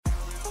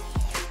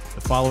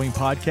The following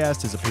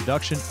podcast is a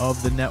production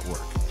of the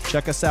network.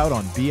 Check us out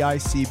on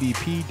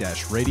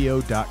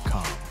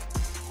bicbp-radio.com.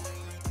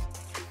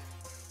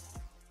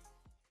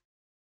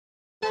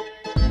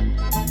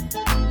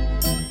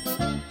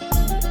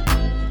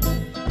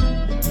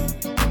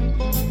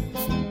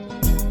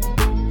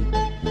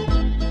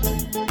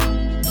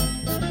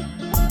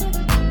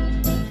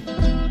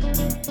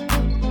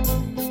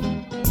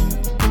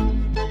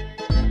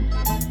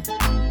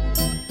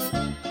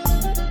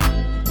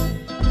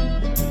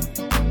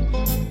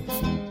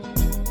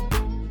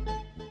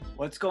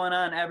 What's going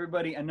on,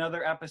 everybody?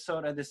 Another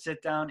episode of The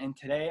Sit Down, and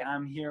today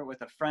I'm here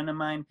with a friend of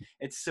mine.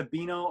 It's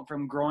Sabino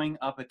from Growing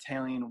Up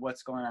Italian.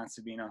 What's going on,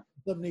 Sabino?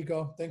 What's up,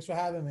 Nico? Thanks for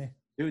having me.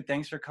 Dude,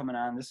 thanks for coming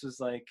on. This was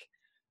like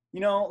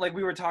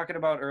we were talking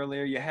about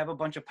earlier, you have a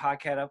bunch of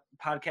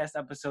podcast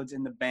episodes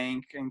in the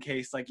bank in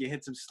case like you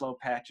hit some slow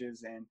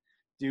patches, and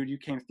dude, you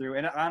came through.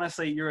 And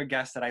honestly, you're a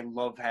guest that I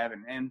love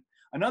having. And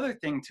another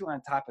thing too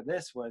on top of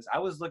this was I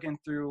was looking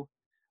through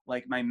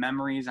like my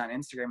memories on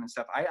Instagram and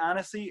stuff.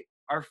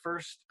 Our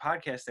first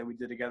podcast that we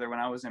did together when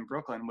I was in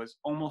Brooklyn was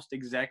almost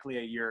exactly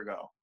a year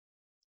ago.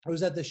 I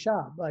was at the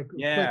shop, like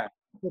yeah,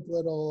 quick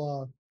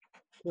little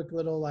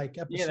like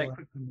episode. Yeah,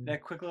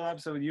 that quick little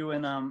episode with you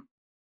and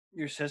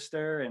your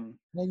sister, and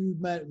then you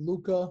met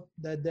Luca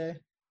that day.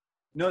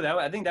 No,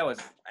 I think that was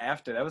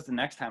after. That was the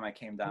next time I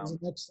came down. That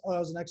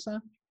was the next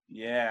time.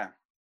 Yeah,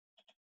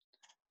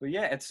 but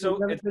yeah, it's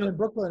been in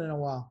Brooklyn in a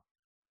while,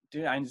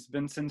 dude. It's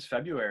been since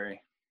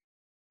February.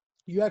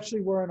 You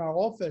actually were in our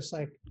office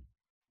like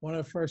one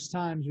of the first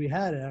times we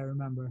had it, I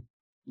remember.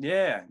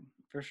 Yeah,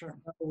 for sure.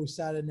 We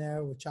sat in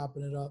there, we're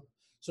chopping it up.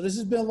 So this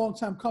has been a long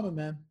time coming,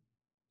 man.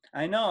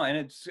 I know, and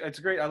it's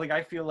great.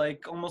 I feel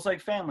like almost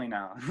like family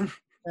now.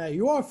 Yeah,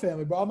 you are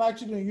family, bro. I'm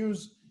actually going to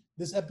use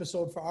this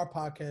episode for our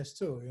podcast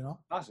too, you know?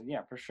 Awesome,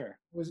 yeah, for sure.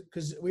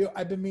 Because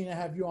I've been meaning to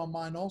have you on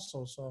mine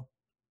also, so.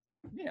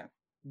 Yeah,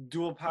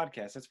 dual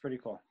podcast. That's pretty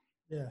cool.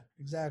 Yeah,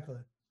 exactly.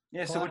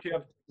 Yeah, so what you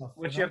up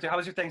to? How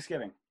was your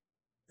Thanksgiving?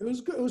 It was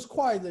good. It was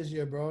quiet this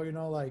year, bro. You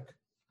know, like,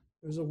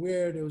 It was a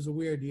weird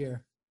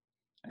year.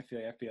 I feel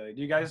you.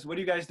 What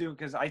do you guys do?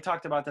 Because I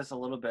talked about this a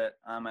little bit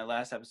on my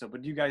last episode,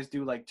 but do you guys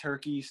do like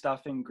turkey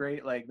stuffing,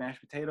 great, like mashed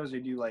potatoes,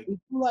 or do you like? We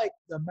do like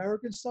the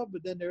American stuff,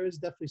 but then there is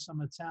definitely some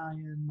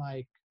Italian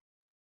like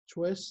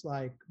twists,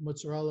 like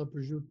mozzarella,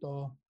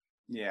 prosciutto.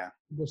 Yeah.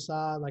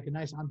 Like a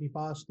nice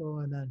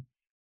antipasto, and then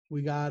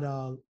we got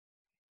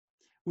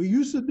we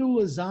used to do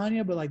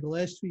lasagna, but like the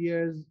last 2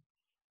 years,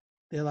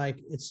 they're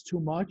like it's too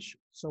much,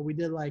 so we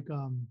did like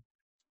a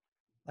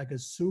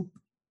soup,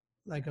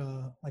 like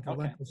a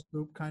lentil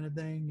soup kind of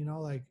thing, you know,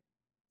 like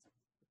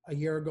a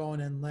year ago,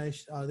 and then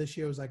this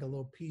year was like a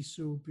little pea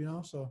soup, you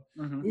know. So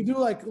we do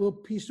like a little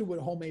pea soup with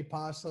homemade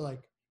pasta,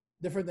 like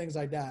different things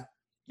like that.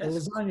 Yes. The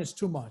lasagna is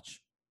too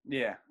much.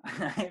 Yeah,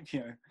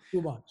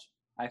 too much.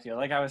 I feel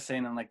like I was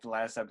saying in like the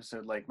last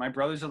episode, like my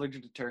brother's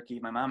allergic to turkey,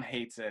 my mom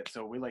hates it,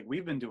 so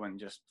we've been doing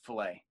just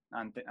filet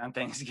on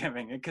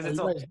Thanksgiving because it's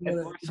a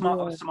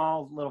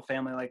small little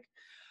family, like.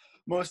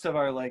 Most of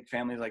our like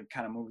families like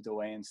kind of moved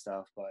away and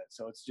stuff, but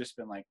so it's just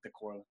been like the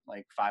core,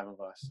 like 5 of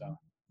us. So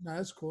no,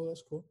 that's cool.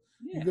 That's cool.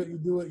 Yeah.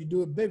 You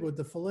do it big with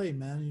the filet,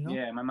 man. You know.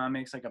 Yeah, my mom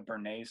makes like a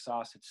béarnaise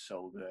sauce. It's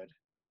so good.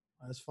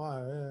 That's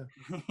fire.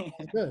 Yeah,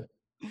 it's good.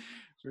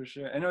 For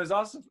sure. And it was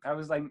also I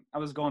was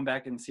going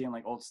back and seeing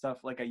like old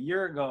stuff. Like a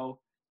year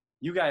ago,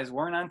 you guys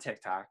weren't on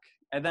TikTok,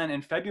 and then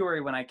in February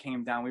when I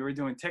came down, we were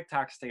doing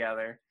TikToks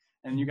together.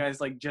 And you guys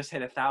like just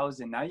hit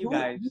 1,000. Now you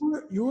were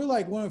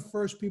like one of the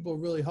first people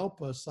to really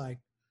help us. Like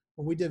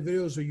when we did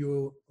videos with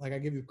you, like I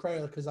give you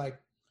credit because like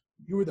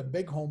you were the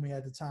big homie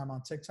at the time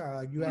on TikTok.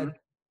 Like you had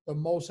the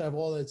most out of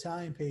all the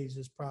Italian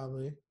pages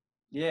probably.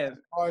 Yeah. As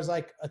far as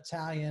like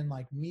Italian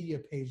like media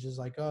pages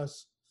like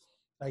us,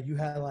 like you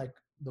had like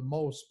the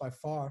most by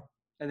far.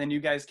 And then you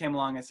guys came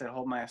along and said,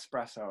 "Hold my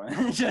espresso,"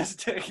 and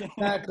just took it.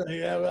 Exactly.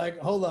 Yeah, we're like,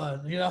 hold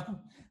on, you know.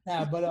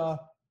 Yeah,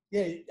 but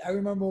yeah, I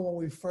remember when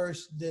we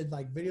first did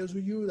like videos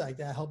with you, like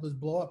that helped us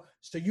blow up.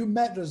 So you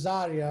met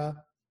Rosaria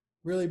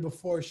really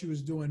before she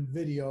was doing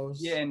videos.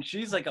 Yeah, and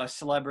she's like a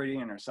celebrity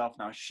in herself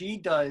now.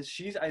 She's I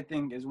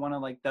think is one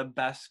of like the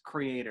best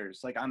creators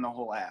like on the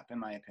whole app, in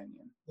my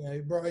opinion. Yeah,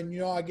 bro, and you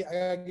know I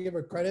gotta give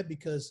her credit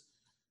because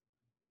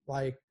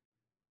like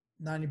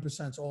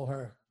 90% is all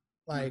her.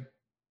 Like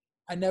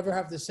I never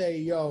have to say,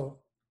 yo,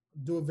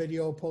 do a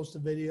video, post a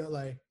video,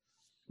 like.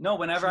 No,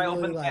 whenever I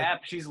open the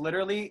app, she's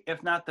literally,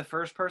 if not the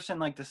first person,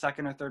 like the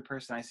second or third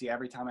person I see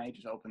every time I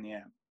just open the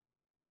app.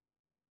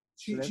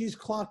 She's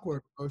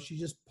clockwork, bro. She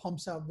just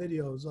pumps out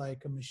videos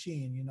like a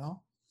machine, you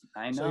know?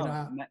 I know. So, you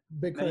know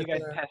big credit to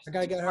her. I got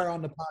to get her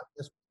on the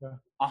podcast.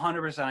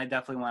 100%. I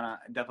definitely want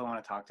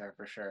to talk to her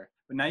for sure.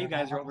 But now you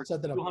guys are over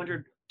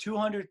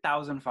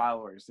 200,000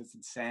 followers. It's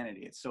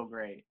insanity. It's so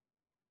great.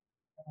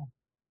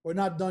 We're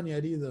not done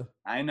yet either.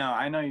 I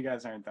know you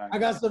guys aren't done. I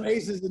got some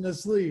aces in the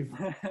sleeve.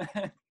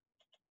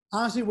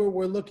 Honestly,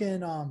 we're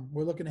looking to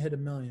hit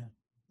 1 million.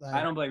 Like,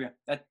 I don't blame you.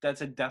 That's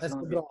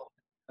definitely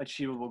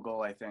achievable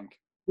goal, I think.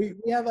 We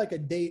have like a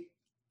date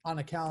on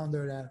a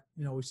calendar that,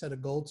 you know, we set a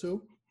goal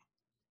to.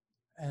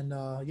 And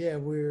yeah,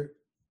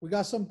 we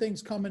got some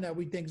things coming that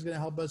we think is gonna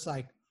help us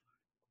like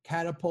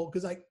catapult.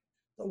 Because like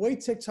the way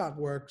TikTok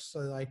works, so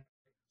like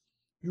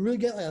you really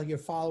get like your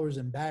followers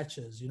in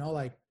batches. You know,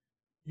 like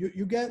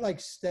you get like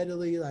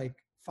steadily like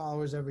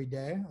followers every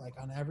day, like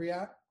on every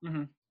app.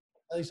 Mm-hmm.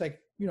 At least like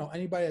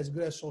anybody that's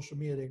good at social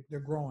media, they're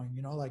growing.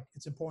 Like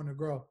it's important to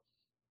grow.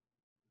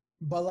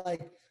 But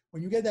like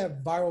when you get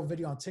that viral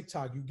video on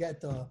TikTok, you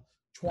get the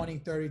 20,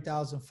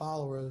 30,000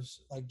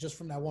 followers like just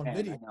from that one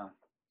video. I know.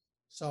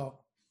 So,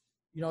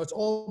 it's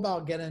all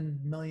about getting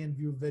million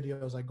view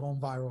videos like going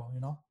viral.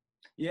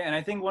 Yeah, and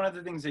I think one of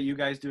the things that you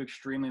guys do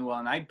extremely well,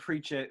 and I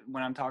preach it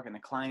when I'm talking to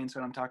clients,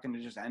 when I'm talking to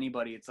just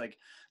anybody, it's like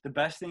the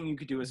best thing you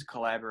could do is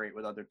collaborate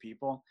with other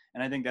people.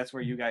 And I think that's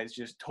where you guys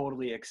just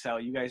totally excel.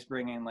 You guys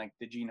bring in like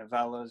the G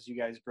Novellas, you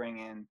guys bring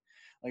in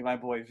like my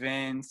boy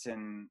Vince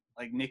and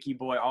like Nicky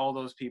Boy, all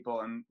those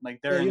people, and like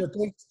they're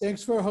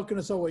thanks for hooking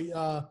us up with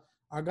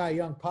our guy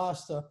Young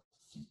Pasta.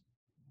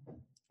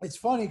 It's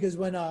funny because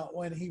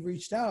when he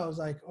reached out, I was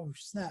like, oh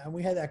snap, and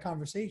we had that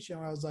conversation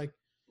where I was like,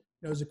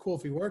 is it cool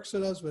if he works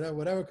with us,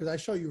 whatever? Because I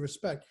show you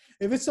respect.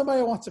 If it's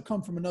somebody that wants to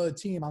come from another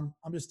team,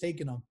 I'm just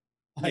taking them.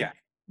 Like,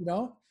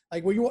 yeah.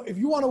 Like if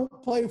you want to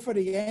play for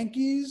the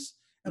Yankees,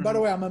 and by the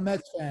way, I'm a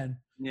Mets fan.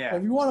 Yeah. But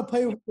if you want to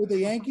play with the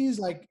Yankees,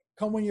 like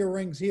come win your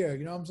rings here.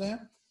 You know what I'm saying?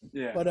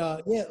 Yeah.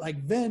 But yeah,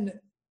 like Vin,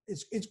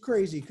 it's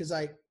crazy because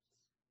like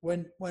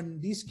when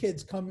these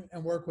kids come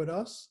and work with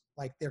us,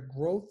 like their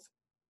growth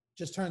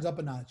just turns up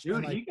a notch.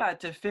 Dude, like, he got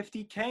to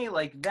 50K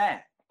like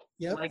that.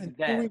 Yep. Like in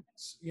that. 2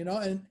 weeks,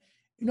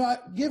 and I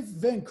give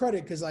Vin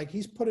credit because like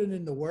he's putting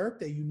in the work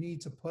that you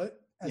need to put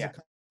as a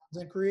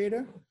content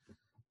creator.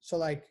 So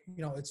like,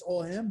 it's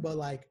all him, but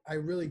like I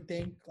really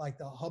think like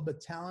the hub of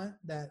talent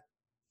that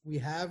we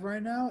have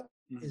right now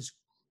is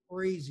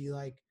crazy.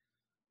 Like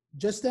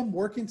just them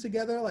working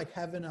together, like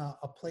having a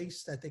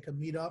place that they can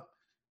meet up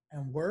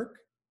and work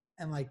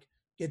and like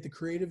get the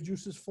creative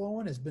juices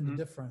flowing has been the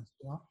difference,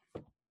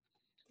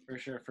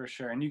 For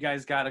sure. And you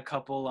guys got a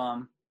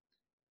couple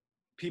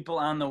people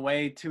on the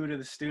way to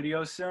the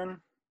studio soon?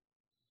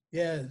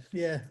 Yeah.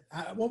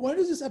 When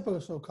does this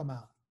episode come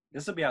out?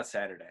 This will be out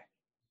Saturday.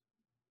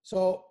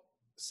 So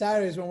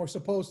Saturday is when we're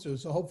supposed to.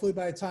 So hopefully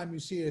by the time you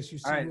see us, you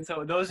see. All right.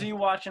 So those of you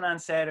watching on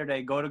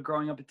Saturday, go to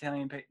Growing Up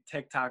Italian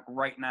TikTok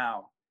right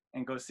now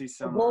and go see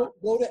some.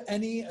 Go to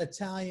any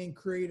Italian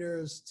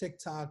creators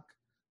TikTok,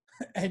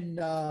 and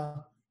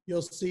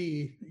you'll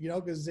see.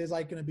 Because there's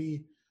like going to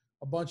be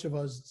a bunch of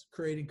us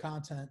creating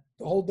content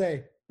the whole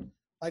day.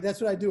 Like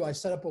that's what I do. I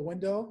set up a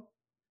window,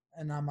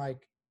 and I'm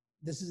like,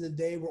 this is the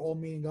day we're all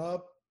meeting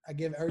up. I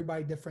give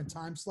everybody different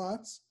time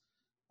slots.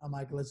 I'm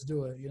like, let's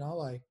do it.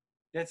 Like.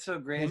 That's so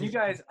great. And you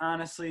guys,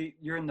 honestly,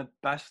 you're in the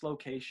best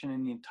location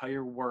in the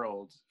entire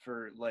world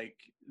for like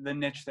the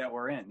niche that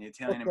we're in, the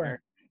Italian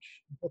American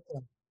niche.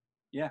 Brooklyn.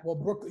 Yeah. Well,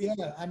 Brooklyn.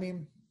 Yeah. I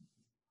mean,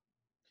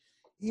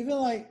 even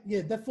like,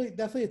 yeah, definitely.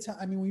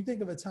 I mean, when you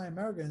think of Italian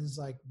Americans,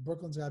 like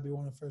Brooklyn's got to be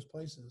one of the first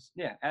places.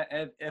 Yeah.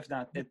 If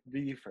not, it'd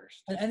be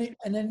first. And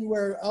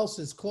anywhere else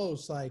is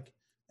close. Like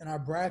in our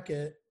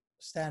bracket,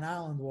 Staten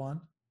Island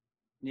won.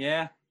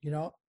 Yeah.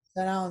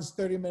 Staten Island's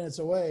 30 minutes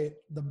away.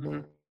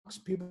 The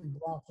people in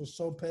Bronx are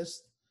so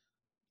pissed.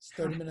 It's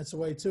 30 minutes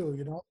away too,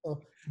 So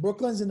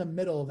Brooklyn's in the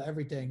middle of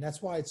everything.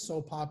 That's why it's so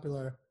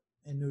popular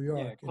in New York.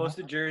 Yeah, close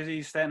to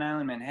Jersey, Staten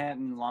Island,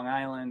 Manhattan, Long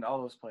Island,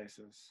 all those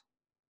places.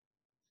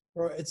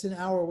 Bro, it's an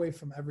hour away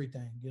from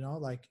everything,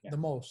 the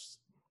most.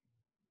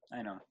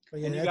 I know.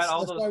 But yeah,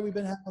 that's why we've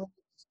been having.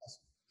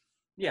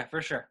 Yeah,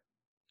 for sure.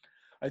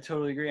 I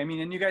totally agree. I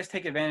mean, and you guys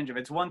take advantage of it.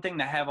 It's one thing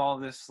to have all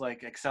this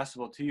like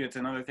accessible to you. It's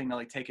another thing to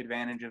like take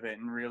advantage of it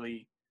and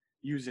really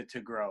use it to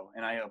grow.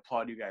 And I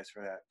applaud you guys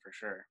for that, for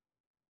sure.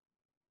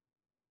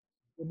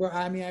 But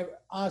I mean,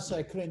 honestly,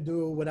 I couldn't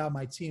do it without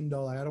my team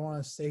though. Like, I don't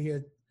want to stay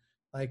here,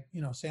 like,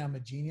 say I'm a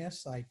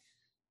genius. Like,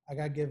 I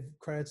got to give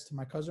credits to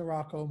my cousin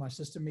Rocco, my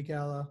sister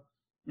Michaela,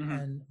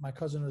 and my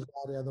cousin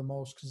Osvaldo the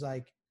most. Cause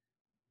like,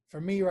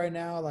 for me right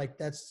now, like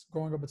that's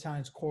Growing Up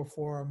Italian's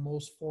core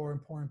most four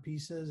important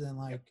pieces. And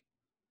like,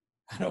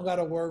 I don't got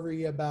to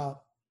worry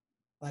about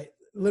like,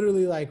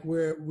 literally like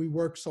we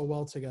work so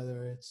well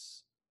together.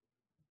 It's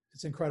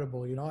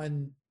incredible,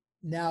 and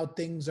now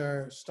things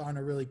are starting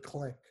to really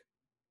click.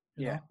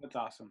 Yeah, that's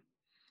awesome.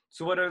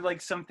 So what are like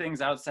some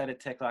things outside of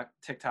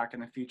TikTok in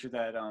the future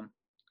that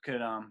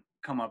could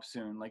come up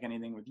soon? Like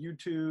anything with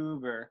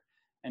YouTube or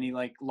any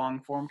like long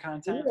form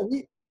content?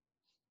 Yeah,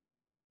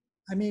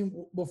 I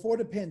mean, before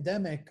the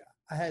pandemic,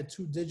 I had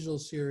 2 digital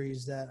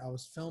series that I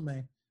was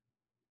filming.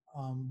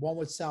 One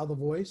with Sal the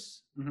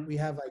Voice. We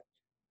have like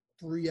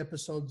 3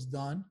 episodes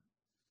done,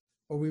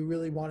 but we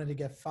really wanted to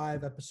get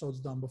 5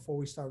 episodes done before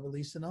we start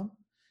releasing them.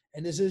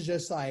 And this is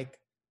just like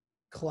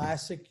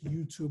classic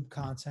YouTube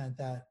content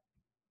that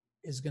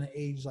is going to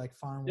age like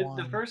fine wine.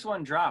 The first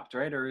one dropped,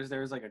 right? Or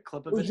there's like a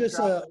clip of it? It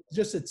was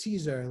just a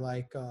teaser.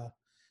 Like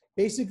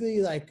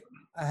basically like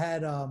I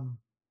had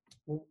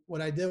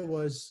what I did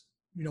was,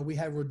 we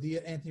had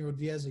Anthony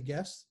Rodia as a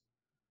guest.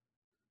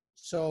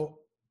 So,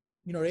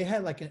 they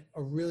had like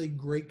a really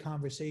great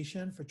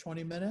conversation for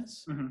 20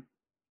 minutes.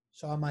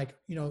 So I'm like,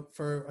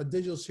 for a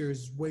digital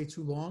series is way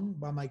too long.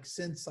 But I'm like,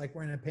 since like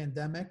we're in a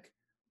pandemic,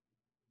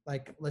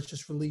 like let's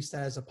just release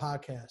that as a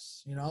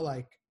podcast,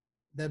 like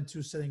them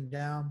two sitting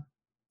down.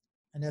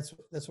 And that's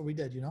what we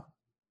did.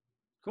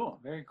 Cool.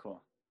 Very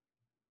cool.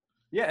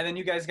 Yeah, and then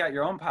you guys got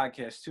your own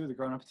podcast too, the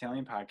Grown Up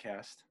Italian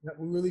podcast. Yeah,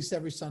 we release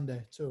every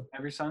Sunday too.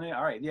 Every Sunday?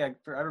 All right. Yeah,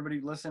 for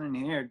everybody listening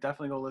here,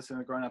 definitely go listen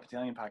to the Grown Up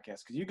Italian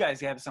podcast because you guys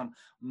have some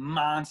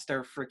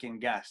monster freaking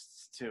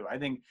guests too. I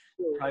think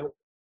probably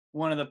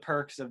one of the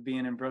perks of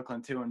being in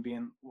Brooklyn too and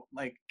being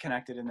like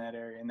connected in that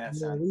area in that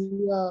sense.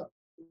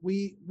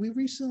 We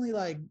recently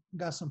like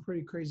got some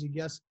pretty crazy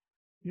guests.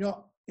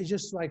 It's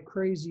just like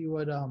crazy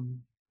with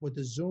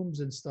the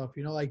Zooms and stuff.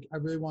 Like I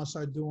really want to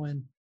start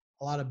doing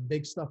a lot of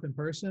big stuff in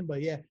person.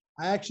 But yeah,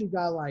 I'm actually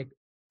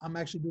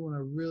doing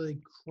a really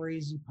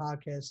crazy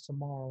podcast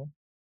tomorrow.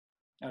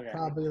 Okay.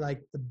 Probably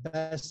like the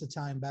best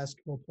Italian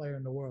basketball player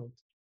in the world.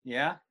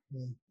 Yeah?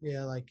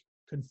 Yeah, like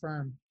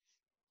confirmed.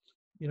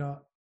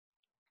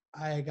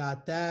 I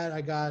got that. I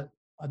got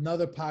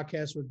another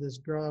podcast with this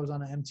girl that was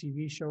on an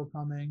MTV show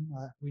coming.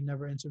 We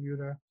never interviewed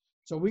her.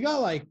 So we got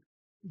like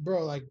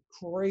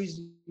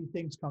crazy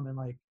things coming.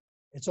 Like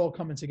it's all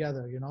coming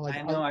together, like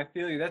I know, I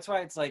feel you. That's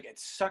why it's like it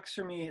sucks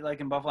for me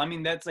like in Buffalo. I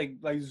mean, that's like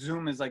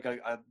Zoom is like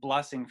a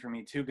blessing for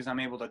me too because I'm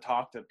able to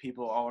talk to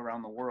people all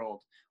around the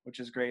world,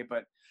 which is great.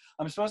 But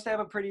I'm supposed to have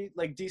a pretty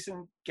like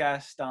decent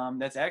guest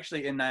that's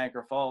actually in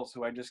Niagara Falls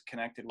who I just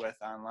connected with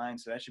online.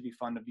 So that should be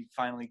fun to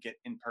finally get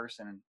in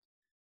person and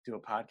do a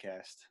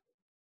podcast.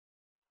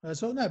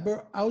 So that,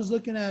 bro, I was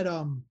looking at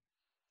some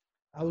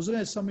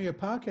of your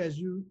podcasts.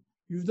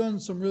 You've done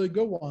some really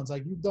good ones.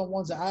 Like you've done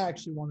ones that I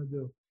actually want to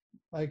do.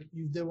 Like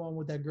you did one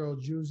with that girl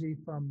Juicy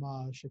from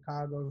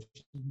Chicago.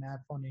 She's mad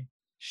funny.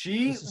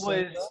 She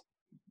was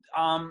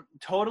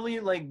totally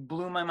like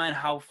blew my mind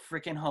how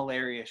freaking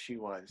hilarious she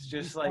was.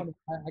 Just like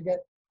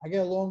I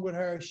get along with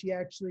her. She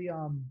actually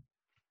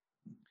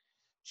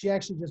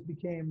just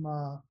became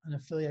an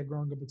affiliate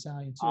Growing Up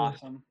Italian too.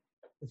 Awesome.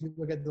 If you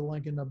look at the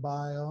link in the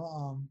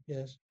bio,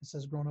 yes, it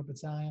says Grown Up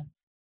Italian.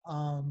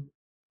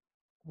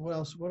 What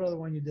else? What other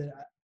one you did?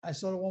 I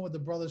saw the one with the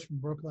brothers from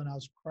Brooklyn. I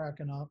was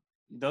cracking up.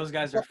 Those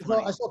guys are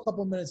funny. I saw a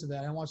couple of minutes of that.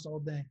 I didn't watch the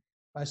whole thing.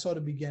 I saw the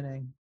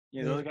beginning.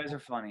 Yeah, those guys are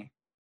funny.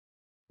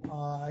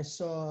 I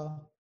saw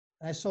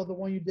the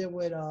one you did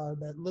with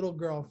that little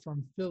girl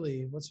from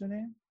Philly. What's her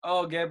name?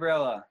 Oh,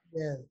 Gabriella.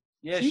 Yeah.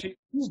 Yeah, she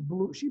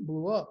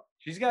blew up.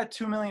 She's got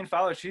 2 million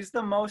followers. She's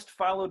the most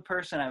followed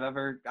person I've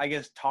ever, I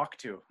guess, talked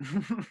to.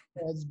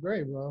 That's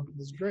great, bro.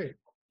 That's great.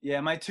 Yeah,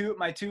 my two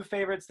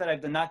favorites that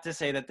I've done, not to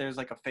say that there's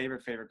like a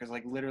favorite because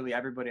like literally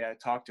everybody I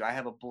talk to, I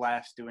have a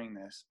blast doing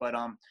this. But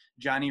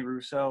Johnny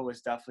Russo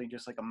was definitely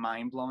just like a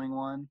mind-blowing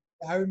one.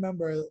 I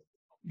remember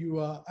you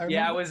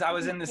I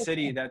was in the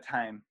city that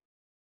time.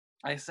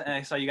 I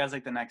saw you guys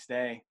like the next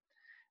day.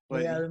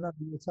 But yeah, I remember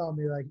you telling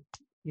me like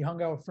you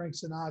hung out with Frank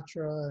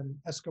Sinatra and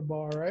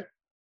Escobar, right?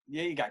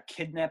 Yeah, he got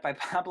kidnapped by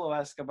Pablo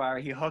Escobar.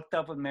 He hooked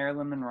up with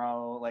Marilyn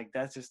Monroe. Like,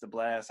 that's just a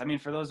blast. I mean,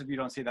 for those of you who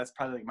don't see, that's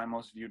probably like my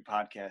most viewed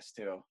podcast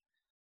too.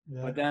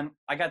 Yeah. But then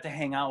I got to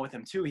hang out with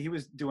him too. He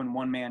was doing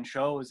one-man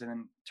shows, and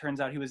then turns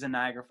out he was in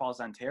Niagara Falls,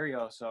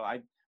 Ontario. So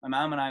my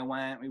mom and I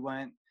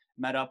went,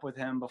 met up with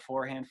him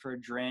beforehand for a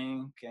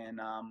drink,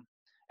 and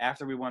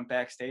after we went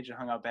backstage and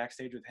hung out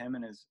backstage with him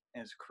and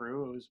his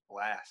crew, it was a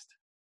blast.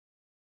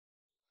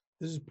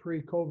 This is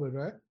pre-COVID,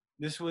 right?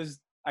 This was,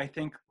 I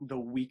think, the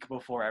week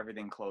before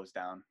everything closed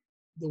down.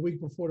 The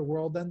week before the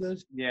world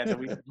ended? Yeah, the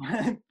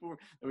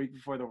week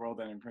before the world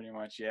ended, pretty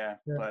much, yeah.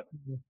 But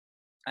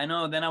I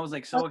know, then I was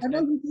like so excited.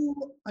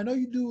 I know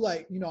you do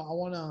like, I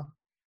want to,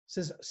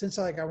 since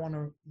like I want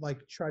to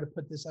like try to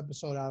put this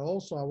episode out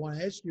also, I want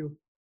to ask you,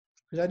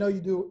 because I know you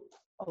do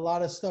a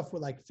lot of stuff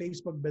with like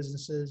Facebook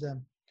businesses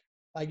and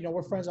like,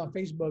 we're friends on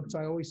Facebook, so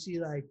I always see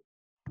like,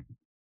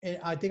 and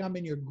I think I'm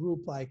in your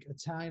group, like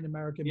Italian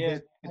American. Yeah,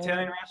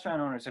 Italian restaurant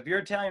owners. If you're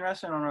an Italian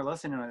restaurant owner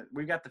listening to it,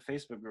 we got the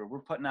Facebook group. We're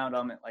putting out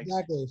like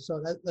exactly. So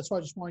that's why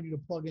I just wanted you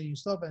to plug in your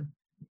stuff. And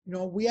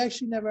we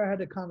actually never had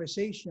a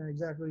conversation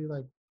exactly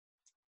like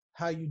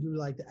how you do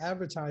like the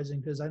advertising,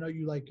 because I know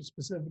you like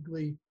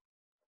specifically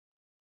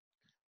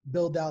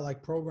build out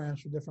like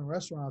programs for different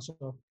restaurants.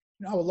 So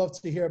I would love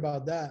to hear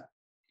about that.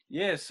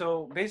 Yeah.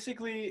 So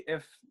basically,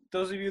 if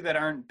those of you that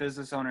aren't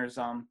business owners,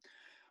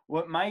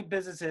 what my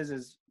business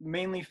is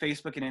mainly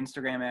Facebook and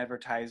Instagram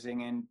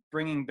advertising and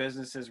bringing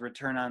businesses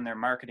return on their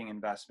marketing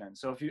investment.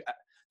 So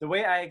the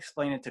way I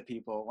explain it to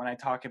people when I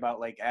talk about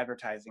like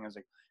advertising is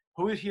like,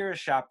 who here has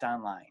shopped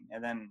online?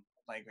 And then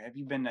like, have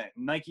you been to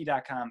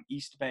Nike.com,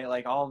 Eastbay,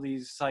 like all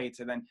these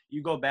sites? And then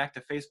you go back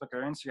to Facebook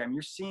or Instagram,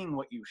 you're seeing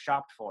what you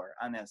shopped for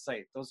on that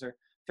site. Those are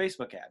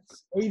Facebook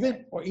ads.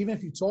 Or even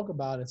if you talk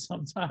about it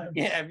sometimes.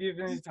 Yeah, if you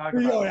even talk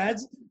about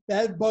it.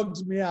 That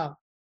bugs me out.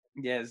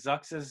 Yeah,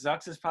 Zux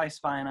is probably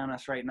spying on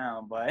us right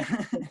now, but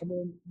I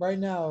mean, right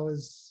now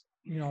is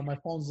my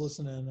phone's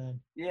listening and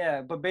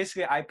yeah, but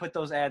basically I put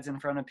those ads in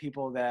front of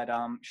people that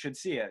should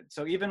see it.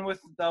 So even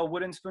with the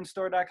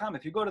woodenspoonstore.com,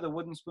 if you go to the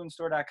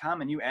woodenspoonstore.com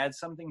and you add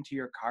something to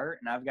your cart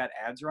and I've got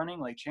ads running,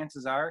 like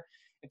chances are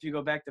if you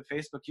go back to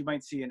Facebook, you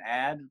might see an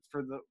ad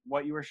for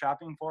what you were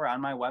shopping for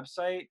on my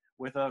website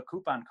with a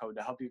coupon code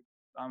to help you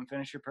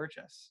finish your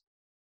purchase.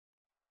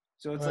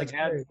 So it's Oh, like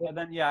that's ads. great. And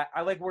then, yeah,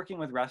 I like working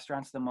with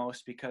restaurants the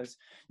most because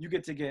you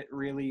get to get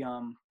really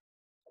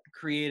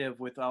creative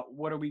with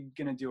what are we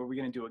going to do? Are we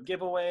going to do a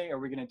giveaway? Are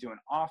we going to do an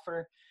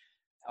offer?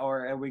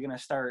 Or are we going to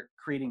start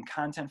creating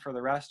content for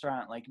the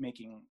restaurant, like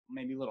making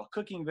maybe little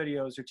cooking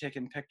videos or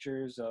taking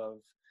pictures of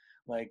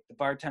like the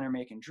bartender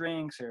making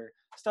drinks or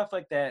stuff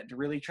like that to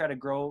really try to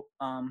grow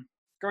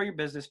your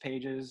business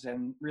pages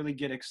and really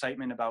get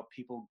excitement about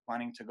people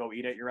wanting to go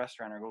eat at your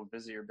restaurant or go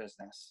visit your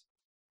business.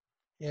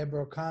 Yeah,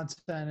 bro,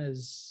 content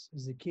is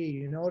the key.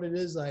 You know what it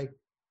is? Like,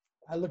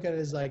 I look at it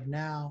as like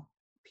now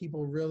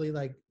people really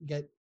like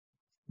get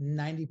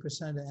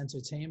 90% of the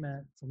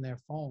entertainment from their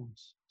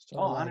phones. So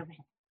Oh, like 100%.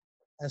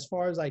 as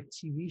far as like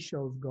TV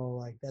shows go,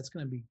 like that's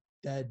gonna be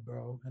dead,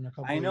 bro, in a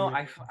couple I of know.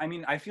 years. I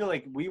mean, I feel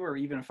like we were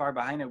even far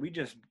behind it. We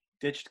just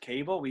ditched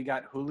cable. We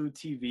got Hulu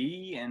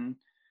TV, and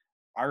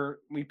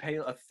we pay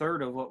a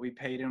third of what we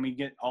paid, and we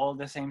get all of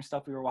the same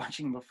stuff we were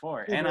watching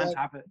before. Yeah, And but on like,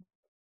 top of it,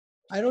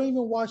 I don't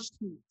even watch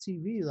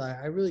TV. Like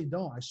I really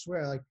don't. I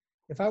swear. Like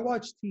if I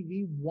watch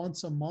TV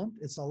once a month,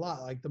 it's a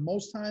lot. Like the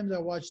most times I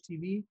watch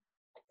TV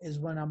is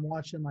when I'm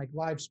watching like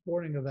live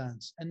sporting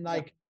events, and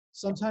like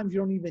sometimes you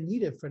don't even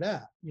need it for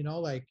that. You know,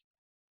 like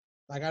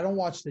I don't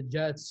watch the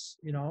Jets.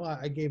 You know,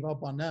 I gave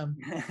up on them.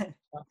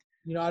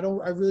 You know,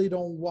 I really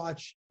don't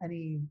watch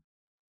any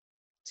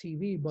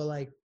TV, but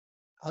like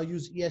I'll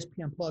use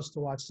ESPN Plus to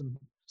watch some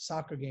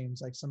soccer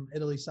games, like some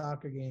Italy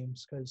soccer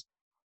games, because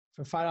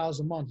for $5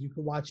 a month you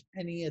could watch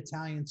any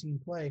Italian team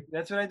play.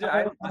 that's what I do.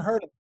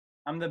 Unheard of.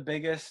 I'm the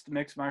biggest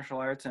mixed martial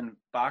arts and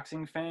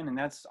boxing fan, and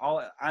that's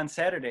all on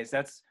Saturdays.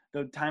 That's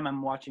the time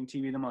I'm watching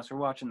TV the most. We're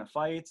watching the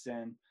fights,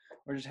 and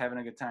we're just having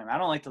a good time. I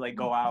don't like to like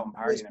go out and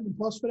party. ESPN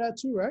Plus for that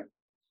too, right?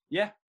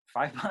 Yeah,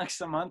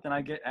 $5 a month, and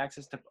I get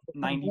access to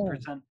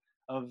 90%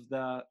 of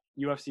the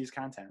UFC's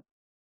content.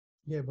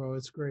 Yeah, bro,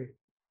 it's great.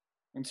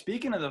 And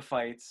speaking of the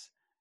fights,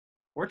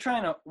 we're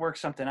trying to work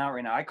something out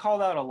right now. I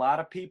called out a lot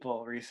of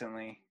people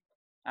recently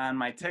on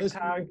my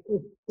TikTok.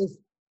 Listen, if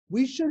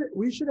we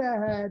should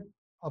have had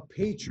a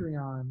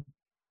Patreon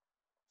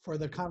for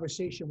the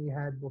conversation we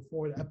had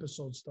before the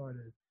episode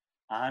started.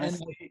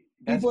 Honestly, And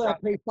that's people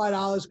that pay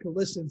 $5 could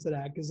listen to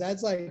that because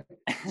that's like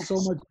so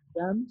much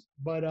gems.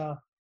 But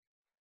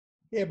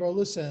yeah, bro,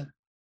 listen.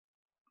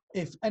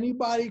 If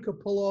anybody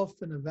could pull off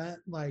an event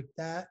like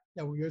that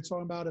you're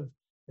talking about of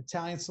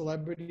Italian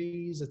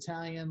celebrities,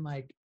 Italian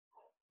like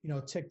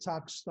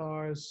TikTok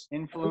stars,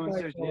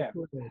 influencers. Yeah.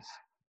 who it is.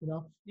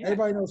 Yeah.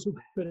 Everybody knows who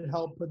could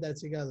help put that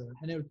together,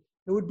 and it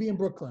would be in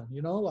Brooklyn.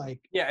 Like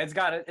yeah, it's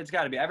got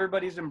to be.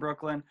 Everybody's in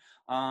Brooklyn.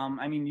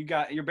 I mean,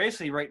 you're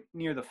basically right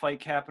near the fight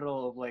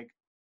capital of like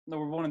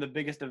we're one of the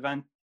biggest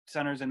event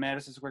centers in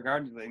Madison Square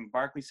Garden, like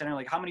Barclays Center.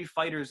 Like how many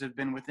fighters have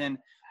been within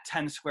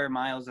 10 square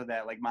miles of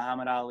that? Like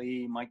Muhammad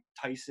Ali, Mike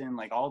Tyson,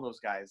 like all those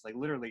guys, like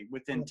literally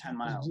within 10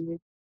 miles.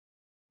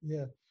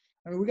 Yeah,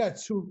 I mean we got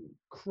two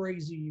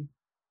crazy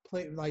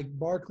like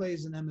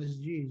Barclays and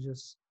MSG,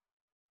 just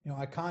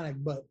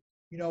iconic. But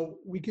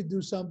we could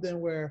do something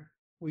where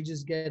we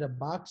just get a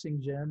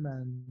boxing gym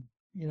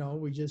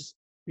and we just,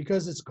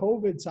 because it's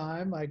COVID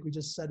time, like we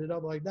just set it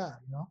up like that.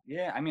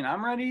 Yeah, I mean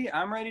I'm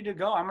ready to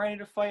go. I'm ready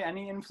to fight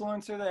any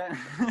influencer that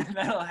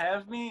that'll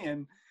have me,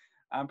 and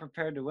I'm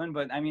prepared to win.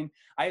 But I mean,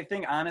 I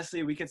think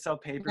honestly we could sell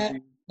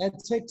pay-per-view. That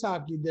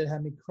TikTok you did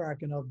had me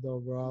cracking up though,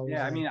 bro.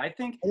 Yeah, I mean I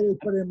think I really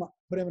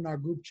put him in our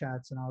group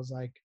chats, and I was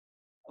like,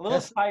 a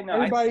little side note.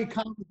 Everybody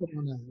commented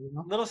on that,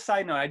 Little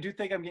side note. I do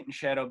think I'm getting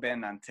shadow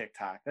banned on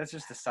TikTok. That's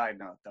just a side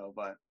note though,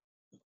 but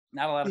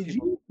not a lot of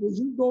people. Did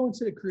you go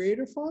into the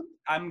creator fund?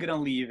 I'm gonna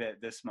leave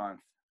it this month.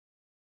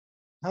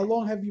 How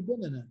long have you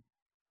been in it?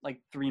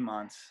 Like 3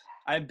 months.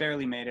 I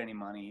barely made any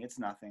money. It's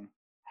nothing.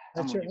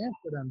 That's your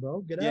answer then,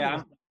 bro. Get out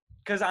of it.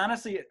 Because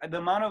honestly, the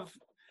amount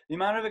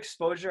of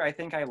exposure I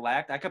think I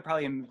lacked, I could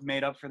probably have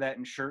made up for that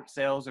in shirt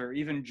sales or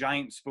even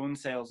giant spoon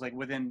sales, like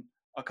within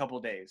a couple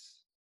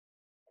days.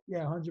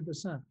 Yeah,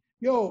 100%.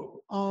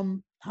 Yo,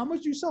 how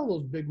much do you sell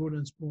those big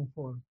wooden spoon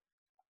for?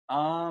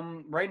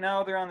 Right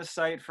now they're on the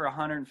site for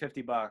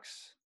 $150.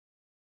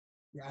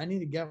 Yeah, I need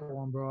to get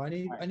one, bro. I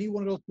need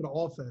one of those for the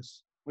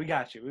office. We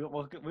got you.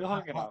 We'll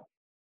hook it up.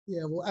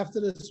 Yeah, well, after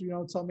this,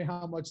 tell me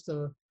how much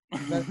to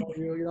invest on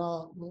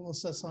you. We'll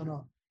set something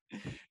up.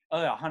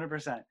 Oh yeah,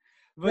 100%.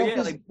 But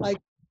yeah, like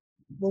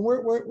when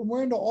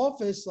we're in the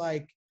office,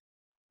 like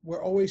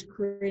we're always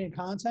creating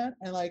content,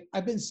 and like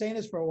I've been saying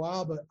this for a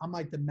while, but I'm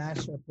like the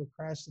master of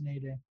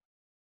procrastinating.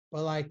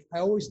 But like I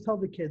always tell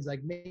the kids,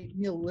 like make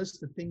me a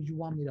list of things you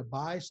want me to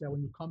buy, so that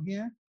when you come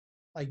here,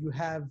 like you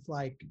have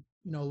like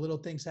little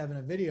things having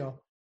a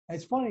video. And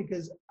it's funny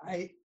because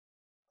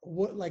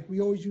we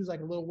always use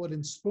like a little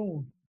wooden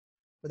spoon,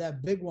 but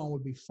that big one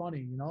would be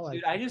funny, like.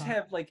 Dude, I just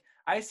have like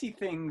I see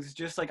things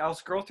just like I'll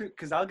scroll through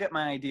because I'll get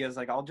my ideas.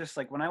 Like I'll just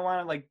like when I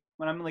want to like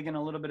when I'm like in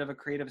a little bit of a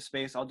creative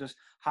space, I'll just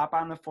hop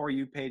on the For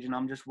You page and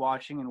I'm just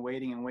watching and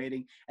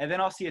waiting. And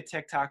then I'll see a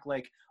TikTok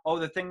like, oh,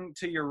 the thing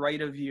to your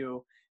right of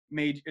you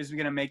is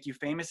gonna make you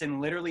famous.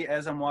 And literally,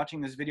 as I'm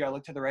watching this video, I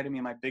look to the right of me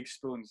and my big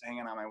spoon's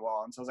hanging on my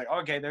wall. And so I was like,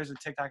 okay, there's a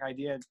TikTok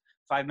idea.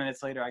 5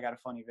 minutes later, I got a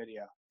funny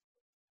video.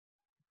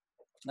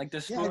 Like the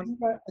Yeah, spoon.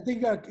 I think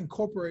you gotta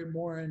incorporate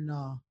more in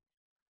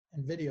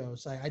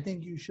videos. Like I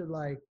think you should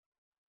like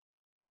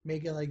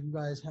make it like you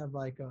guys have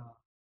like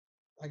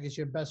like it's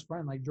your best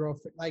friend, like draw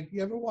like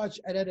you ever watch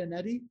Ed and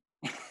Eddie?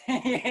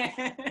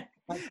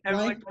 Like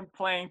Like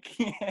plank.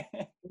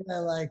 Yeah,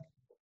 like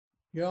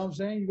you know what I'm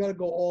saying? You gotta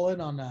go all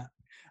in on that.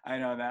 I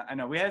know that. I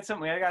know. We got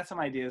some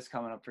ideas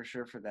coming up for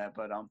sure for that.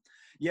 But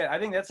yeah, I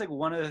think that's like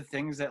one of the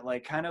things that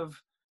like kind of,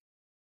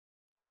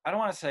 I don't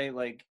want to say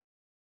like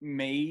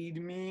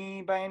made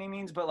me by any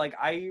means, but like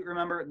I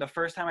remember the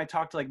first time I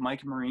talked to like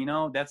Mike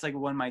Marino, that's like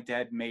when my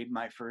dad made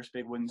my first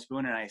big wooden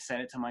spoon, and I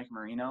sent it to Mike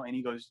Marino, and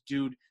he goes,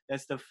 dude,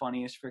 that's the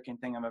funniest freaking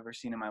thing I've ever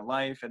seen in my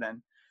life. And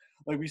then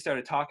like we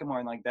started talking more,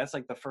 and like that's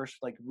like the first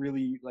like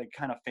really like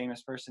kind of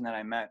famous person that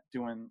I met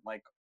doing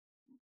like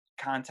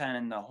content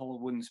and the whole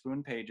wooden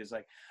spoon page. Is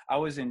like I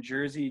was in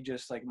Jersey,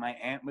 just like my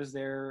aunt was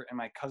there and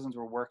my cousins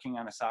were working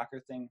on a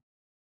soccer thing.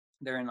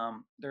 They're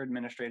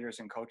administrators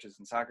and coaches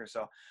in soccer.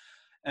 So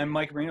and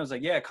Mike Marino's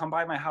like, yeah, come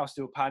by my house,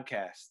 do a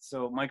podcast.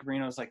 So Mike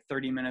Marino's like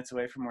 30 minutes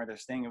away from where they're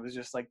staying. It was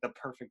just like the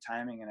perfect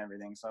timing and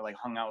everything. So I like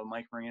hung out with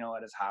Mike Marino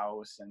at his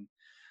house, and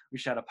we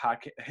shot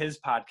his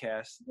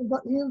podcast.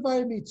 He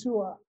invited me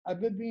too. I've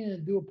been meaning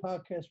to do a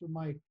podcast with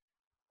Mike.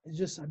 It's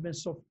just I've been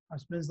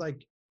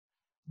like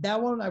that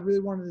one I really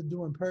wanted to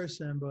do in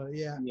person, but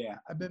yeah,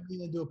 I've been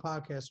meaning to do a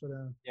podcast with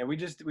him. Yeah, we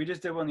just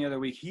did one the other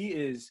week. He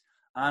is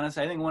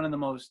honestly, I think one of the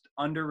most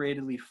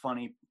underratedly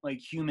funny like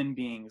human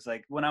beings.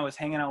 Like when I was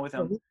hanging out with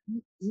him,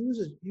 he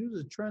was a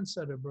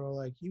trendsetter, bro.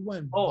 Like he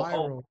went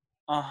viral.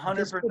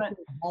 100%.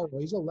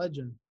 He's a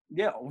legend.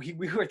 Yeah, we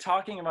were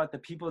talking about the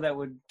people that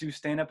would do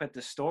stand up at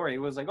the store. It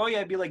was like, oh yeah,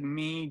 it'd be like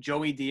me,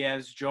 Joey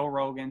Diaz, Joe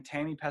Rogan,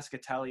 Tammy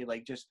Pescatelli,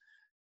 like just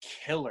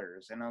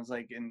killers. And I was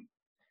like, and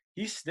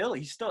he's still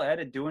at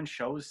it, doing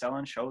shows,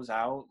 selling shows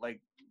out, like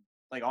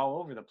all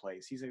over the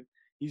place.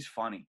 He's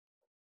funny.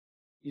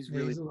 He's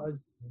really funny.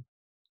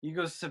 He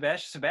goes,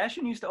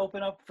 Sebastian used to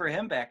open up for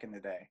him back in the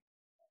day.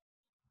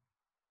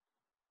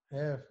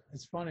 Yeah,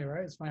 it's funny,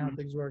 right? It's funny how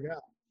things work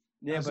out.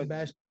 Yeah, but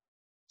Sebastian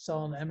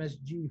selling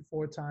MSG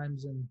 4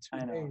 times in 2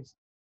 days.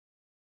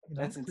 You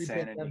know, that's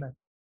insanity.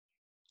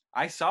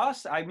 I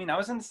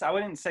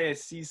wouldn't say I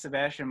see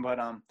Sebastian, but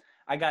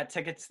I got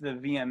tickets to the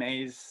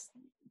VMAs,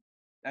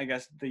 I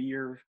guess the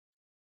year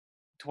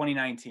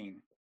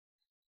 2019.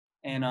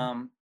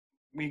 And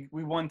we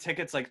won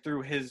tickets like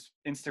through his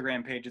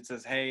Instagram page. It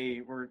says,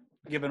 hey, we're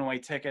giving away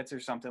tickets or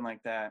something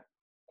like that.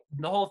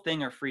 The whole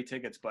thing are free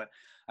tickets, but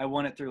I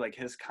won it through like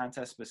his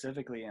contest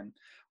specifically. And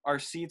our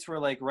seats were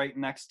like right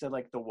next to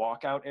like the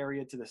walkout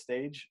area to the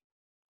stage.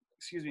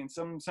 Excuse me. And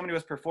somebody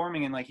was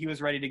performing, and like he was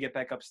ready to get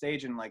back up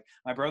stage, and like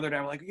my brother and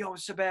I were like, yo,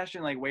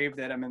 Sebastian, like waved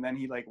at him, and then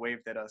he like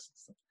waved at us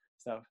and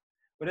stuff.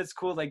 But it's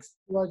cool. Like,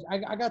 well,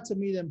 I got to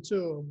meet him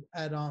too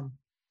at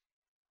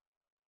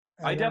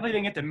I definitely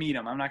didn't get to meet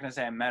him. I'm not gonna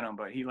say I met him,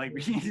 but he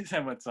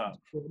said what's up.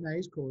 No,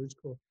 he's cool. He's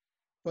cool.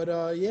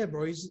 But yeah,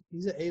 bro, he's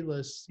an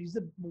A-list. He's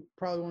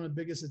probably one of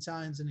the biggest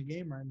Italians in the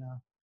game right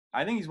now.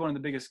 I think he's one of the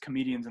biggest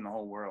comedians in the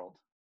whole world.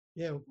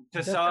 Yeah.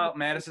 To sell out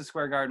Madison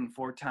Square Garden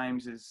 4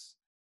 times is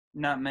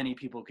not many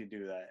people could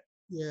do that.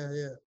 Yeah,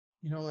 yeah.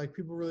 You know, like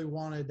people really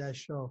wanted that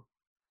show.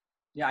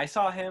 Yeah, I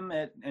saw him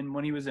and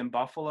when he was in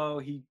Buffalo,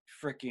 he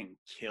freaking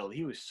killed.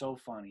 He was so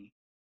funny.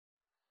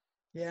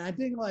 Yeah, I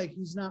think like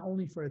he's not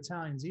only for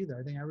Italians either.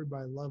 I think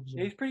everybody loves him.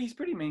 Yeah, he's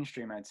pretty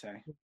mainstream, I'd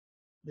say.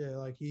 Yeah,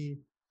 like he,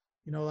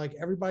 you know, like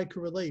everybody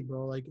could relate,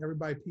 bro. Like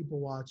everybody people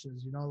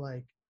watches, you know,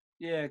 like.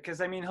 Yeah, because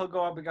I mean, he'll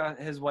go up and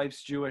got his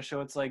wife's Jewish, so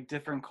it's like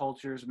different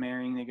cultures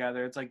marrying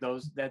together. It's like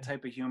that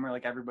type of humor.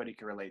 Like everybody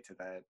can relate to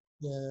that.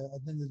 Yeah,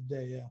 at the end of the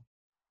day, yeah.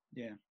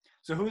 Yeah.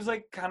 So who's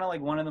like kind of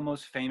like one of the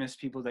most famous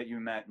people that you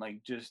met,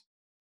 like just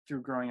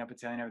through growing up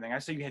Italian and everything? I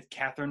saw you had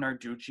Catherine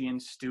Narducci in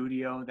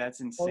studio.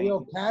 That's insane. Oh,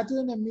 yo,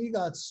 Catherine and me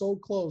got so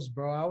close,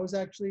 bro.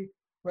 We're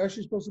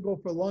actually supposed to go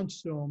for lunch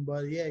soon,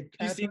 but yeah.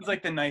 She seems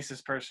like the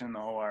nicest person in the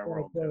whole wide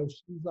world. Bro,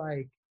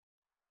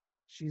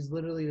 she's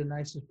literally the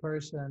nicest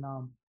person.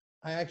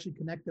 I actually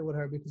connected with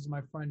her because of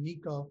my friend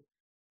Nico,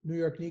 New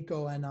York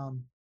Nico, and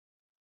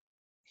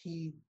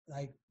he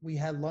like we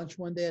had lunch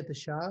one day at the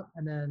shop,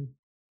 and then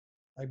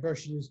like bro,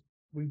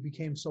 we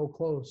became so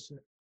close.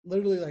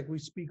 Literally, like we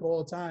speak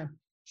all the time.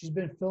 She's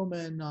been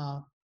filming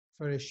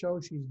for the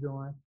show she's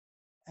doing,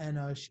 and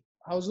I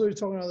was literally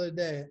talking the other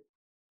day,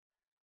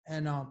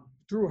 and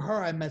through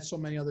her I met so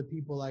many other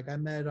people. Like I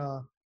met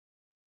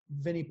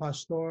Vinny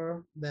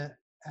Pastore that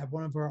at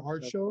one of her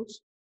art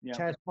shows. Yeah.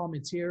 Chad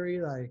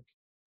Palmentieri, like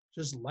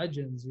just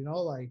legends, you know,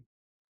 like.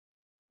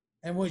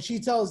 And when she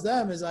tells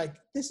them is like,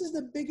 this is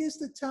the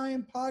biggest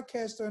Italian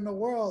podcaster in the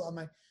world. I'm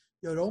like,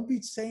 yo, don't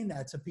be saying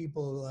that to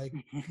people. Like,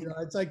 you know,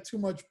 it's like too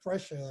much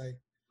pressure. Like,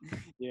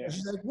 yeah. And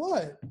she's like,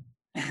 what?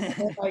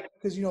 Like,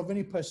 because, you know,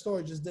 Vinny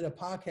Pastore just did a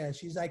podcast.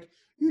 She's like,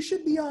 you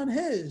should be on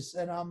his.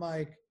 And I'm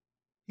like,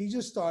 he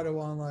just started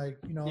one, like,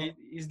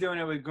 He's doing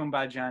it with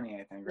Goomba Johnny,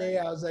 I think, right?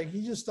 yeah, I was like,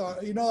 he just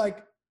started, like,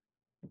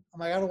 I'm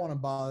like, I don't want to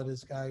bother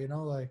this guy,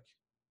 like,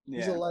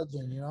 he's a Yeah.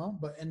 legend,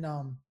 but, and,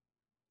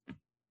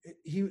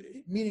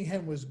 meeting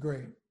him was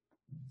great.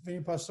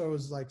 Vinny Pastor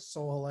was, like,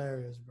 so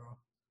hilarious, bro.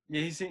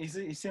 Yeah,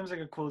 he seems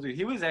like a cool dude.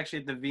 He was actually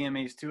at the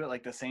VMAs too at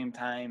like the same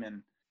time,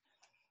 and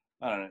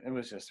I don't know. It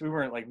was just we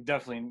weren't like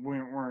definitely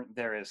we weren't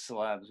there as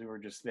celebs. We were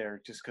just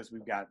there just because we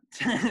got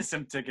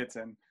some tickets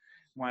and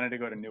wanted to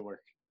go to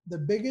Newark. The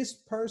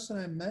biggest person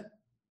I met,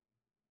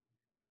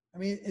 I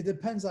mean, it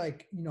depends,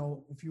 like,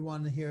 if you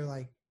want to hear,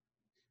 like,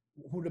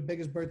 who the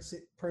biggest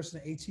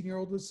person an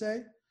 18-year-old would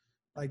say,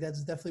 like,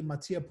 that's definitely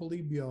Mattia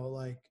Polibio.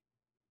 Like,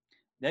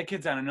 that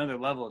kid's on another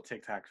level of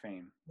TikTok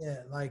fame. Yeah,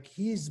 like,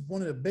 he's one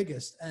of the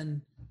biggest.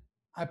 And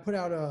I put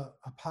out a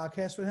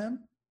podcast with him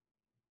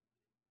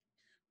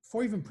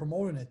before even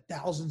promoting it,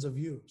 thousands of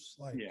views.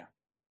 Like, yeah,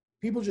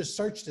 people just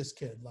search this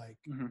kid. Like,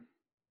 mm-hmm.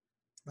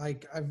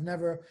 like, I've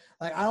never,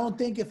 like, I don't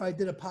think if I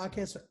did a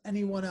podcast with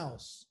anyone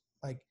else,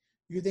 like,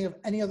 you could think of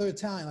any other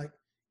Italian, like,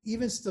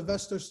 even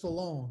Sylvester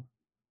Stallone,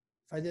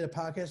 if I did a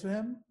podcast with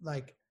him,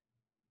 like,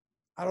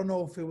 I don't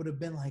know if it would have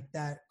been like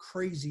that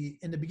crazy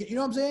in the beginning. You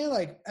know what I'm saying?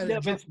 Like, yeah,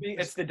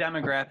 it's the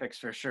demographics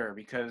for sure,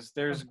 because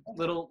there's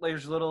little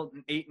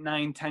 8,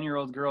 9,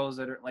 10-year-old girls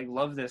that are like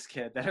love this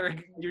kid that are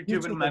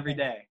YouTubing him every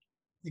day.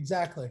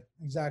 Exactly.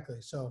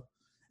 So,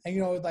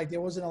 and like, there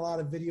wasn't a lot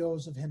of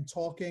videos of him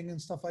talking and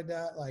stuff like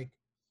that. Like,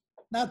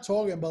 not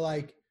talking, but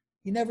like,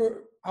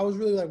 I was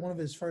really like one of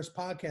his first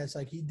podcasts.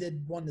 Like, he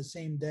did one the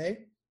same day,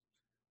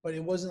 but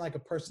it wasn't like a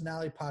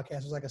personality podcast.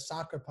 It was like a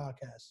soccer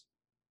podcast.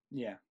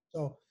 Yeah.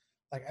 So,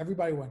 like,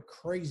 everybody went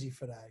crazy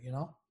for that,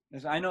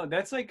 I know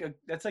that's like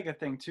a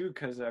thing too,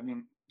 because I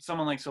mean,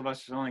 someone like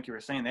Sylvester Stallone, like you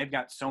were saying, they've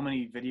got so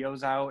many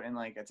videos out, and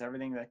like it's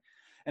everything that,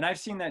 and I've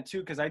seen that too,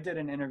 because I did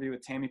an interview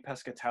with Tammy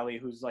Pescatelli,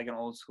 who's like an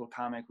old school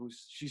comic,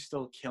 she's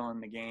still killing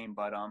the game,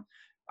 but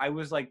I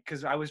was like,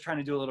 because I was trying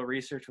to do a little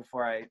research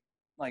before I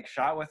like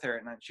shot with her,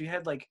 and she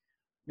had like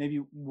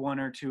maybe 1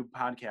 or 2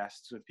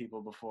 podcasts with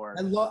people before.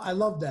 I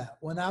love that.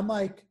 When I'm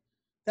like,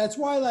 that's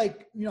why,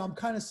 like, I'm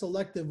kind of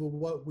selective with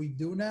what we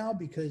do now,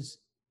 because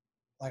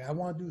like, I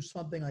want to do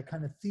something like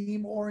kind of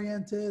theme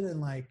oriented, and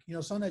like,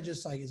 something that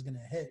just like is going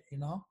to hit, Mm-hmm.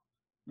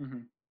 You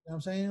know what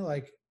I'm saying?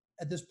 Like,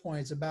 at this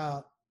point, it's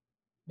about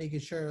making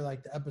sure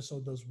like the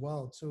episode does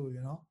well too,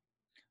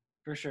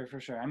 For sure.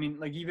 I mean,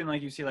 like, even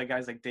like you see like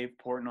guys like Dave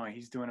Portnoy,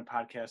 he's doing a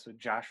podcast with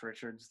Josh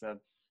Richards, the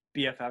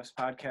BFFs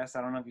podcast.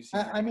 I don't know if you see.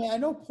 I mean, I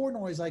know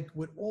Portnoy is like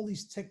with all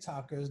these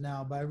TikTokers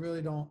now, but I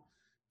really don't.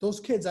 Those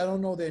kids, I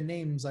don't know their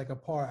names like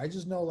apart. I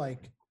just know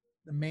like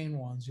the main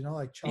ones,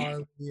 like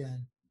Charlie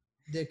and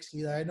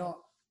Dixie. I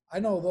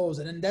know those,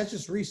 and then that's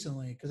just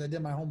recently because I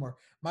did my homework.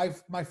 My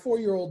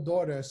 4-year-old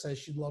daughter says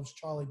she loves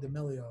Charlie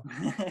D'Amelio.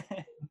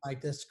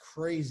 Like, that's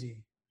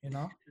crazy,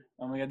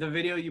 Oh my god, the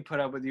video you put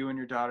up with you and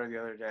your daughter the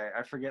other day,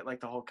 I forget like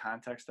the whole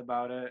context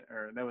about it,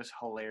 or that was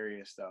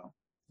hilarious though.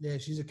 Yeah,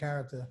 she's a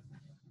character.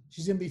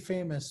 She's gonna be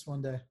famous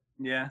one day.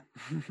 Yeah,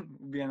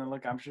 be on the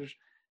look. I'm sure.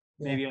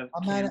 Yeah. Maybe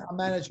I'll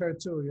manage her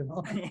too.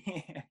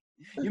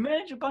 You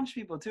manage a bunch of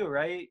people too,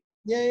 right?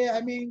 Yeah.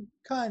 I mean,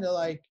 kind of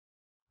like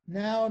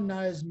now,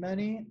 not as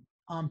many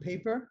on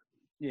paper.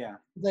 Yeah.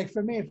 Like,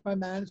 for me, if I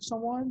manage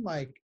someone,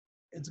 like,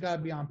 it's got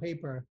to be on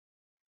paper,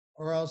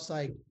 or else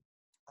like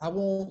I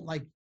won't,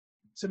 like,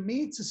 to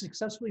me, to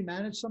successfully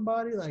manage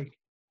somebody, like,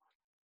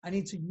 I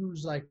need to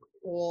use like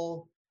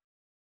all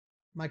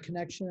my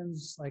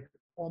connections, like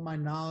all my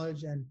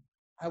knowledge, and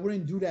I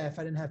wouldn't do that if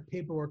I didn't have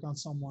paperwork on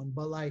someone.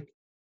 But like,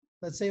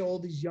 let's say all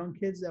these young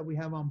kids that we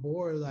have on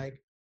board,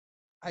 like,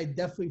 I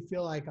definitely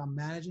feel like I'm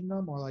managing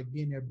them, or like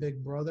being their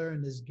big brother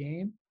in this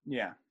game.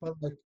 Yeah. But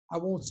like, I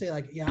won't say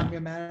like, yeah, I'm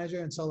your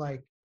manager until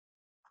like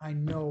I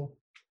know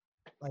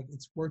like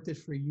it's worth it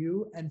for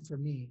you and for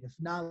me. If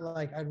not,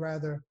 like, I'd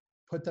rather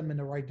put them in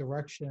the right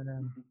direction.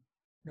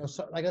 And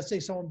so, like, let's say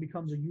someone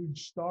becomes a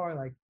huge star,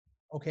 like,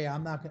 okay,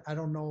 I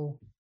don't know,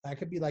 I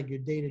could be like your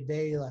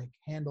day-to-day, like,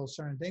 handle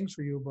certain things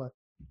for you, but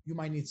you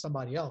might need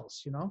somebody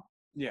else,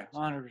 Yeah,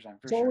 100%.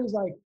 It's always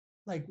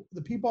like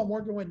the people I'm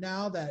working with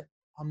now that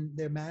I'm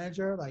their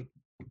manager, like,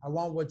 I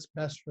want what's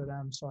best for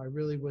them. So I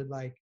really would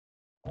like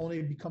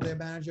only become their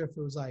manager if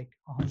it was like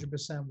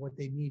 100% what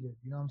they needed.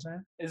 You know what I'm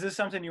saying? Is this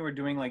something you were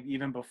doing like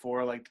even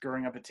before, like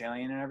growing up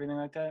Italian and everything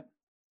like that?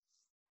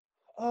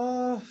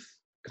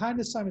 Kind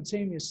of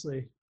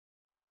simultaneously.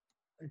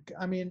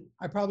 I mean,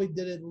 I probably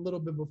did it a little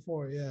bit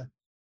before, yeah.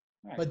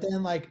 Right. But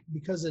then, like,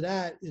 because of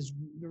that is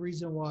the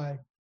reason why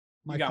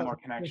you got more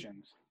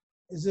connections.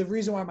 Is the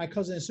reason why my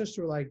cousin and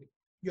sister were like,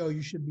 yo,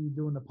 you should be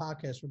doing the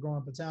podcast for Growing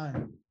Up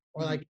Italian.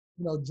 Or like,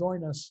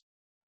 join us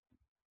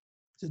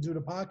to do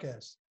the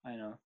podcast. I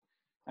know.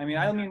 I mean,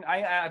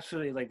 I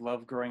absolutely like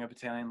love Growing Up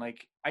Italian.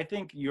 Like, I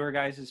think your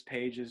guys'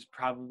 page is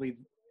probably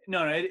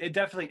it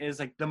definitely is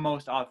like the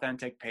most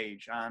authentic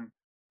page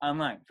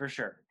online for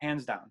sure,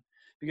 hands down.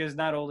 Because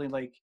not only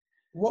like,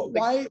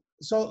 why?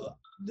 So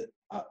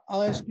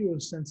I'll ask you,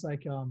 since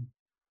like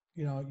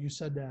you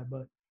said that,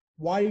 but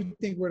why do you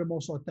think we're the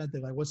most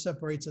authentic? Like, what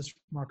separates us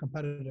from our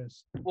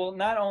competitors? Well,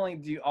 not only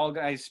do you all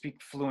guys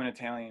speak fluent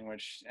Italian,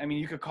 which I mean,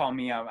 you could call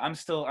me out. I'm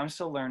still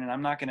learning.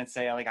 I'm not gonna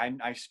say like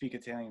I speak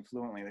Italian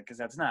fluently because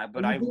that's not.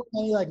 Are But you doing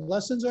any like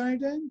lessons or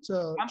anything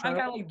to I try to?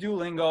 got like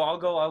Duolingo.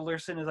 I'll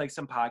listen to like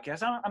some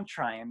podcasts. I'm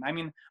trying. I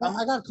mean,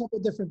 I got a couple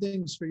of different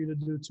things for you to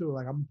do too.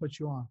 Like, I'm gonna put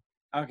you on.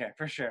 okay,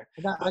 for sure.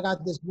 I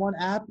got this one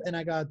app and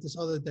I got this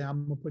other thing.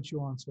 I'm gonna put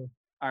you on too.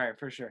 All right,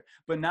 for sure.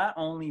 But not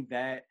only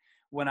that,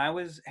 when I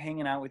was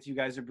hanging out with you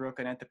guys in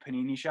Brooklyn at the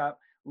panini shop,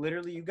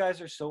 literally you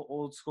guys are so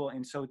old school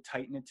and so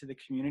tight knit to the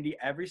community.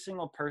 Every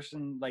single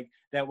person like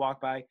that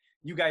walked by,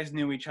 you guys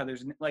knew each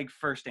other's like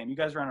first name. You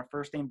guys were on a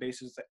first name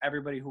basis.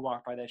 Everybody who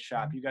walked by that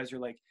shop, you guys are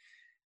like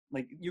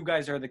you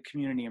guys are the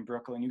community in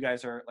Brooklyn. You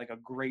guys are like a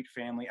great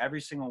family.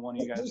 Every single one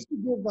of you guys. Just to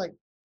give like,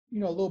 a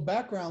little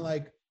background,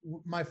 like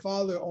my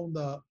father owned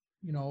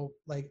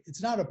like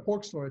it's not a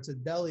pork store, it's a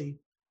deli.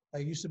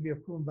 Like, used to be a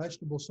fruit and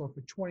vegetable store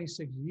for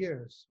 26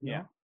 years. You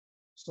know?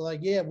 So like,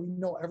 yeah, we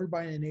know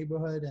everybody in the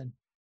neighborhood, and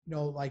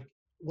like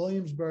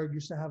Williamsburg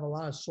used to have a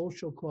lot of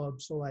social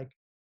clubs. So like,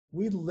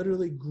 we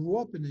literally grew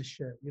up in this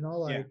shit.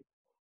 Like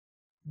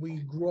we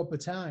grew up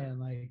Italian.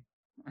 Like,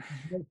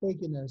 no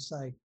faking this.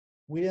 Like,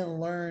 we didn't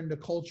learn the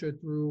culture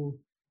through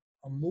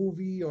a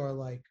movie or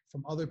like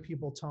from other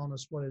people telling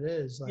us what it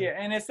is. Like, yeah,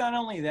 and it's not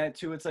only that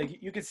too. It's like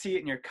you could see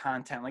it in your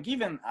content. Like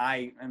even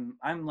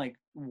I'm like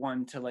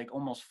one to like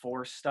almost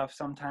force stuff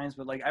sometimes,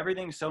 but like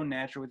everything's so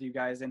natural with you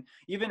guys. And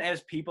even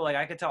as people, like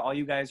I could tell all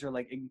you guys are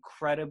like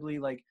incredibly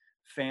like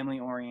family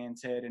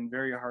oriented and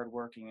very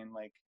hardworking, and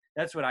like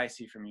that's what I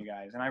see from you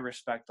guys. And I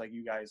respect like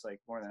you guys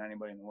like more than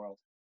anybody in the world.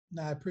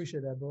 Nah, I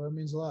appreciate that, bro. It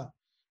means a lot.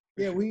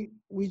 Yeah, we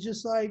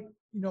just like,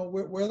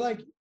 we're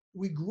like,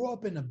 we grew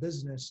up in a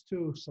business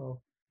too.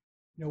 So,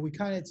 we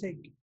kind of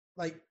take,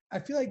 like, I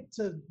feel like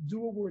to do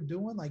what we're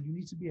doing, like, you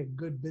need to be a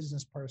good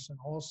business person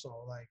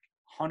also. Like,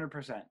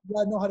 100%. you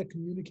gotta know how to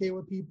communicate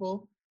with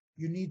people.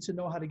 You need to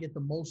know how to get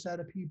the most out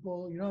of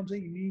people. You know what I'm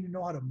saying? You need to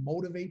know how to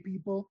motivate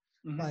people.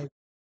 Mm-hmm. Like,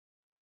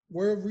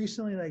 we're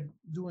recently like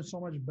doing so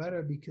much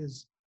better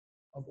because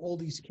of all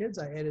these kids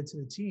I added to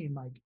the team.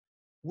 Like,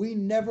 we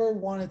never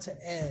wanted to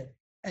add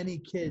any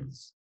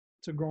kids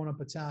to Growing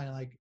Up Italian.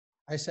 Like,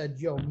 I said,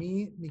 yo,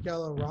 me,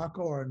 Michela,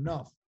 Rocco are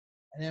enough.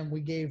 And then we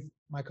gave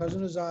my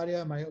cousin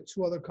Azadia, my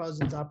two other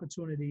cousins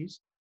opportunities.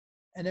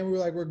 And then we were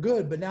like, we're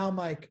good. But now I'm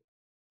like,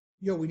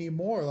 yo, we need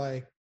more.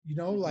 Like,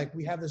 like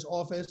we have this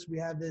office, we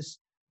have this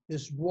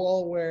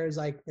wall where it's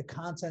like the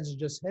contents are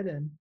just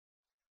hidden.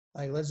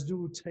 Like, let's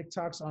do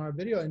TikToks on our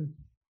video. And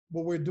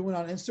what we're doing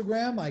on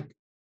Instagram, like,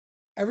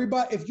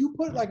 everybody, if you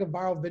put like a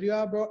viral video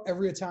out, bro,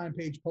 every Italian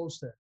page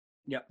posts it.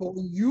 Yeah. But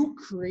when you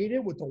create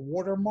it with the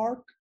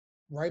watermark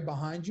right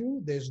behind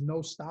you, there's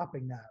no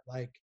stopping that.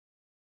 Like,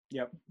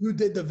 yep, you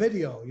did the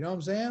video, you know what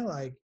I'm saying?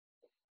 Like,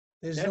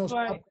 there's that's no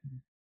why stopping.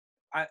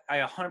 I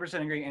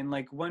 100% agree. And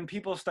like when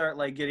people start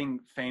like getting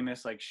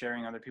famous, like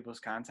sharing other people's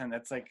content,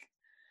 that's like,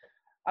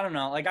 I don't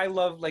know. Like I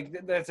love,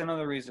 like that's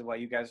another reason why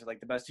you guys are like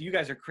the best. You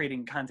guys are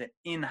creating content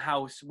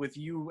in-house with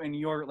you and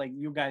your, like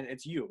you guys,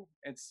 it's you.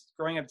 It's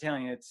Growing Up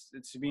Italian. It's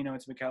Sabino,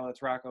 it's Michela,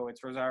 it's Rocco,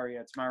 it's Rosaria,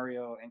 it's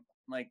Mario, and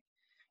like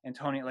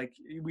Antonio. Like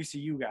we see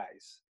you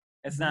guys.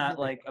 It's not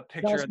like a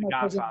picture That's of the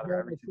my cousin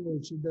Godfather. Joanna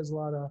too. She does a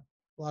lot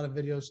of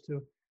videos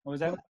too. What was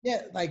that? But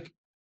yeah, like,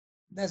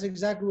 that's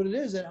exactly what it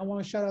is. And I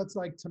want to shout out to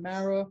like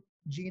Tamara,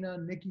 Gina,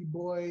 Nikki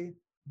Boy,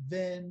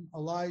 Vin,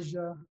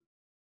 Elijah,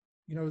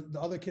 the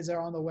other kids that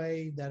are on the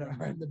way that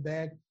are in the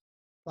bag.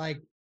 Like,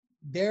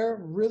 they're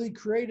really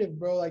creative,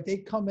 bro. Like, they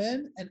come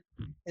in and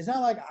it's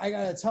not like I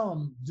got to tell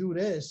them, do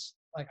this.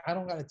 Like, I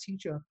don't got to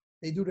teach them.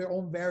 They do their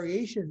own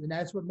variations. And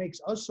that's what makes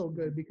us so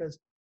good, because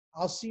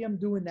I'll see them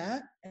doing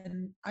that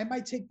and I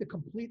might take the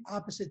complete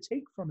opposite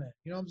take from it.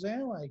 You know what I'm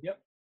saying? Like, Yep.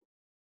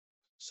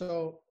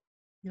 So,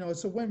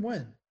 it's a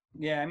win-win.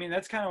 Yeah, I mean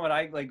that's kind of what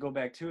I like go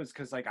back to, is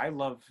because like I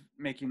love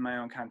making my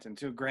own content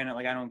too. Granted,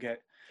 like I don't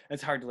get,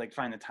 it's hard to like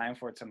find the time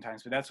for it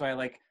sometimes, but that's why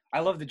I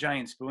love the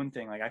giant spoon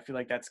thing. Like I feel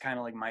like that's kind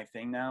of like my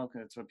thing now,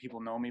 because it's what people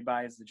know me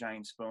by, is the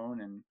giant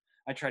spoon, and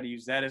I try to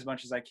use that as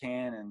much as I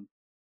can. And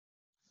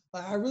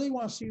I really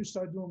want to see you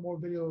start doing more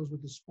videos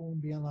with the spoon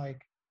being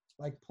like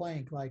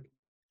plank, like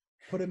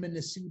put him in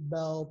the seat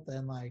belt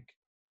and like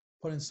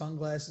putting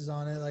sunglasses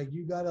on it. Like,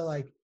 you gotta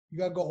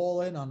go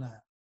all in on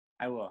that.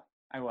 I will.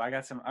 I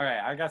got some. All right,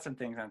 I got some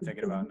things I'm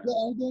thinking about now. If you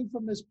get anything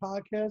from this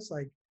podcast,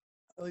 like,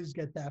 at least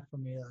get that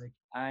from me. Like,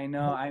 I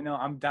know.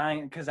 I'm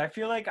dying because I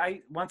feel like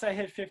once I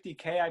hit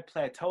 50K, I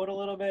plateaued a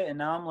little bit, and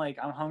now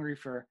I'm hungry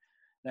for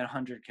that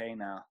 100K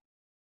now.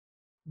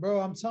 bro,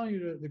 I'm telling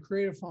you, the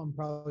creative fund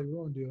probably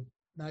ruined you.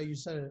 Now you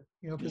said it,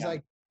 because Yeah.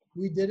 like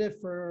we did it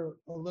for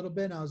a little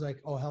bit, and I was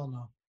like, oh hell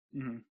no.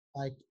 Mm-hmm.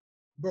 Like,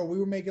 bro, we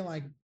were making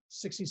like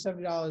 $60,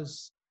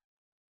 $70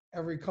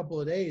 every couple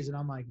of days, and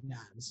I'm like, nah,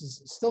 this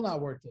is still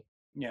not worth it.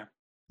 Yeah.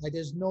 Like,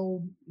 there's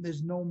no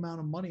amount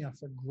of money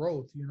off of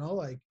growth,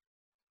 like,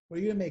 what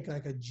are you gonna make,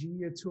 like a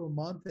G or two a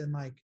month and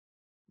like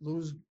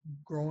lose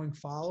growing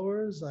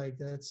followers? Like,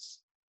 that's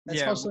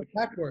Yeah, hustling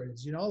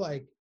backwards,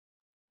 like,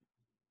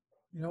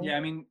 You know? Yeah, I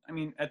mean,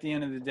 at the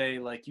end of the day,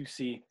 like you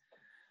see,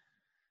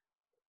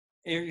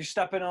 you're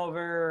stepping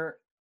over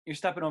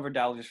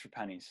dollars for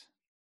pennies.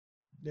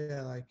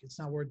 Yeah, like it's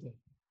not worth it.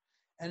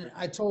 And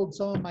I told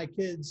some of my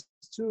kids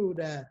too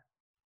that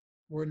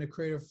we're in the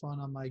creative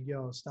fund. I'm like,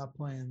 yo, stop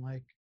playing.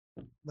 Like,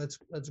 let's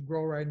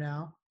grow right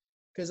now,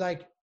 because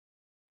like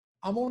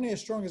I'm only as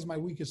strong as my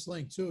weakest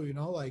link too. You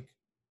know, like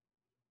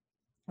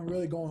I'm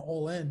really going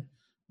all in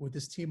with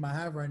this team I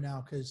have right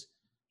now, because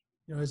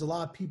you know there's a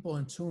lot of people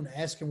in tune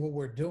asking what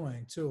we're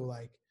doing too.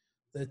 Like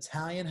the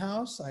Italian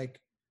house, like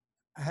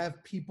I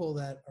have people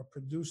that are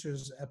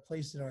producers at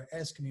places that are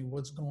asking me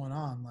what's going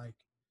on. Like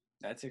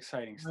That's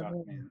exciting I stuff,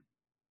 mean, man.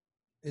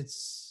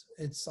 it's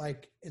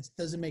like it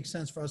doesn't make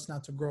sense for us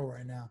not to grow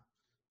right now.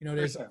 You know,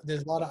 For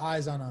there's sure. a lot of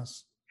eyes on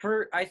us.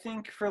 I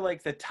think for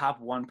like the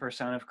top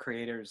 1% of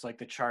creators, like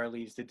the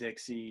Charlies, the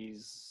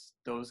Dixies,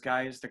 those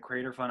guys, the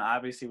Creator Fund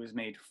obviously was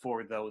made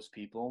for those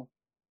people,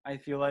 I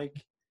feel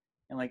like.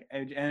 And like,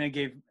 and it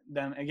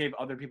gave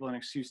other people an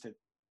excuse to.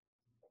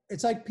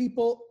 It's like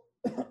people,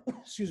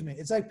 excuse me.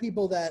 It's like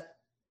people are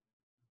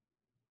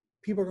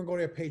gonna go to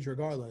their page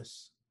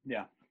regardless.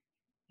 Yeah.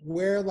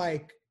 Where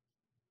like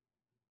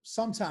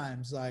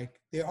sometimes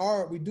like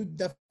we do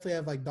definitely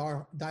have like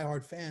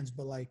diehard fans,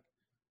 but like,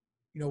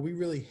 you know, we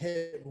really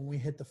hit when we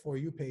hit the For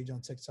You page on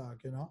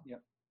TikTok, you know?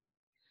 Yep.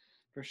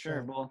 For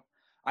sure. So, Well,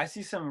 I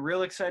see some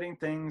real exciting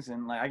things,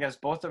 and like I guess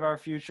both of our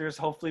futures.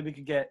 Hopefully, we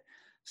could get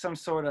some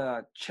sort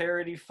of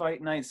charity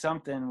fight night,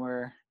 something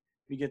where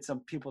we get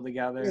some people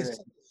together. yeah,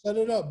 set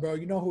it up, bro.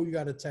 You know who you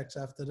got to text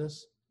after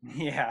this.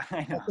 Yeah,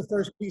 I know. That's the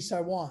first piece I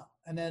want,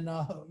 and then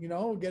you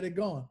know, get it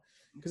going.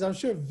 Because I'm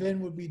sure Vin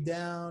would be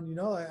down. You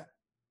know,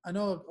 I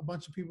know a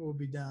bunch of people would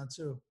be down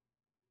too.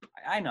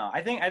 I know.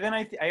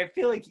 I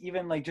feel like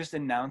even like just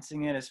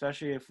announcing it,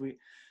 especially if we,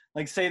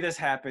 like, say this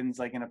happens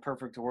like in a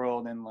perfect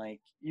world, and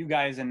like you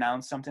guys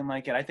announce something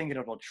like it, I think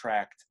it'll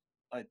attract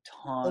a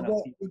ton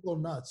of people. We go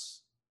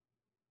nuts.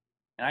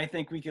 And I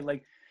think we could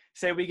like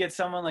say we get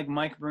someone like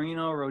Mike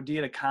Marino or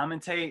Rodia to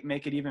commentate,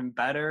 make it even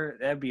better.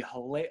 That'd be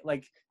hilarious.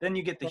 Like then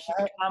you get the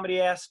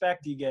comedy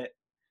aspect. You get.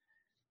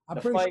 I'm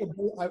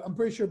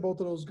pretty sure both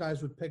of those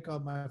guys would pick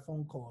up my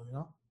phone call. You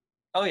know.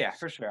 Oh yeah,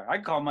 for sure.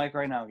 I'd call Mike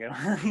right now. Get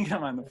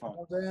him on the phone. You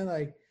know what I'm saying?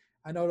 Like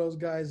I know those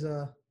guys.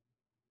 I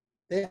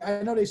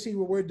know they see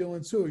what we're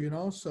doing too. You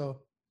know.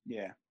 So.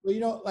 Yeah. But you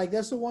know, like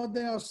that's the one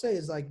thing I'll say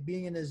is like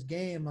being in this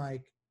game,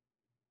 like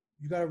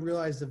you got to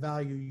realize the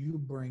value you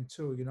bring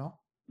too. You know.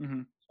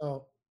 Mm-hmm.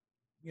 So,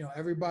 you know,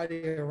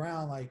 everybody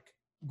around, like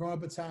growing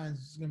up Italians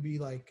is gonna be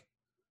like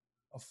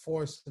a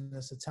force in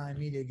this Italian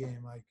media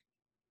game. Like,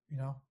 you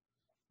know,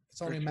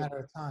 it's only a matter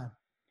of time.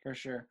 For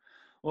sure.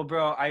 Well,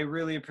 bro, I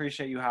really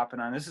appreciate you hopping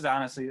on. This is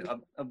honestly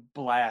a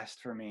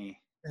blast for me.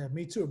 Yeah,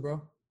 me too,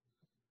 bro.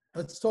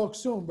 Let's talk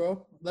soon,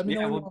 bro. Let me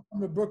know when you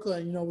come to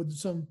Brooklyn. You know, we'll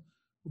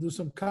do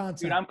some content.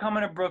 Dude, I'm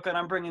coming to Brooklyn.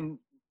 I'm bringing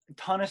a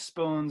ton of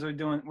spoons.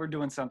 We're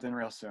doing something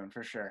real soon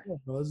for sure. Yeah,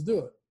 bro, let's do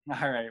it.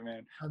 All right,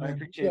 man. I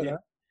appreciate it.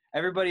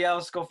 Everybody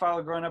else, go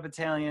follow Growing Up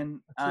Italian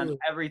on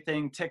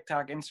everything: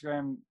 TikTok,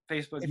 Instagram,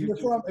 Facebook,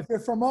 YouTube. If you're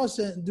from us,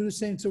 and do the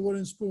same to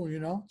Wooden Spoon, you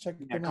know. Check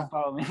them out.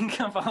 Follow me.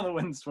 Come follow the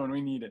Wooden Spoon. We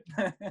need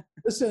it.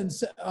 Listen,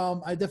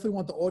 I definitely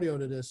want the audio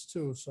to this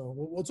too, so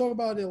we'll talk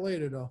about it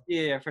later, though.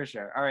 Yeah, for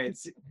sure. All right.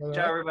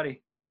 Ciao,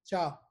 everybody.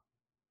 Ciao.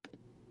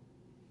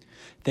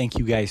 Thank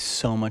you guys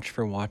so much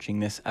for watching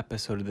this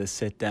episode of The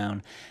Sit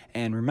Down.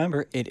 And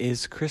remember, it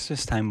is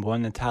Christmas time.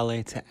 Buon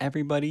Natale to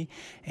everybody.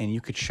 And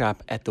you could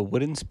shop at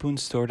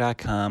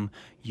thewoodenspoonstore.com.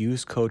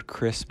 Use code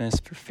Christmas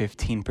for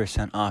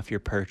 15% off your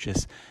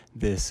purchase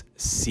this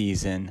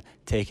season.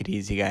 Take it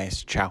easy,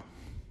 guys. Ciao.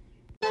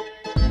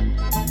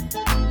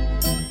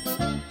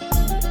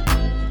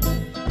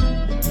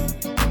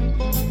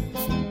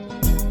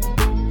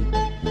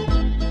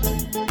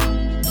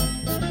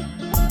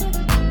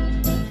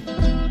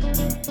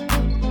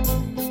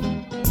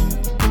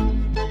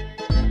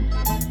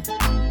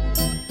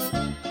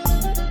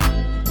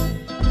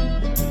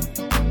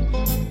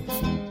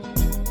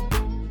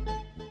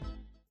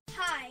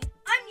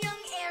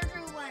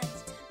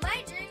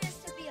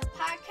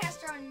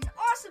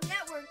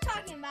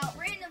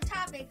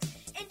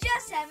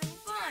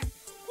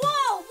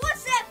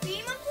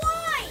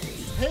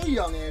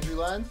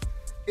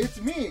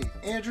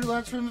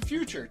 From the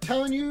future,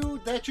 telling you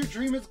that your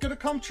dream is going to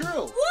come true.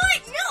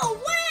 What? No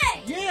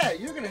way! Yeah,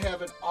 you're going to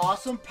have an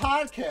awesome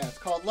podcast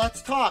called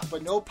Let's Talk,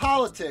 but no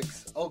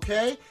politics,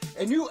 okay?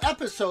 And new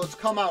episodes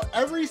come out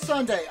every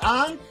Sunday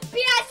on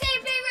PIC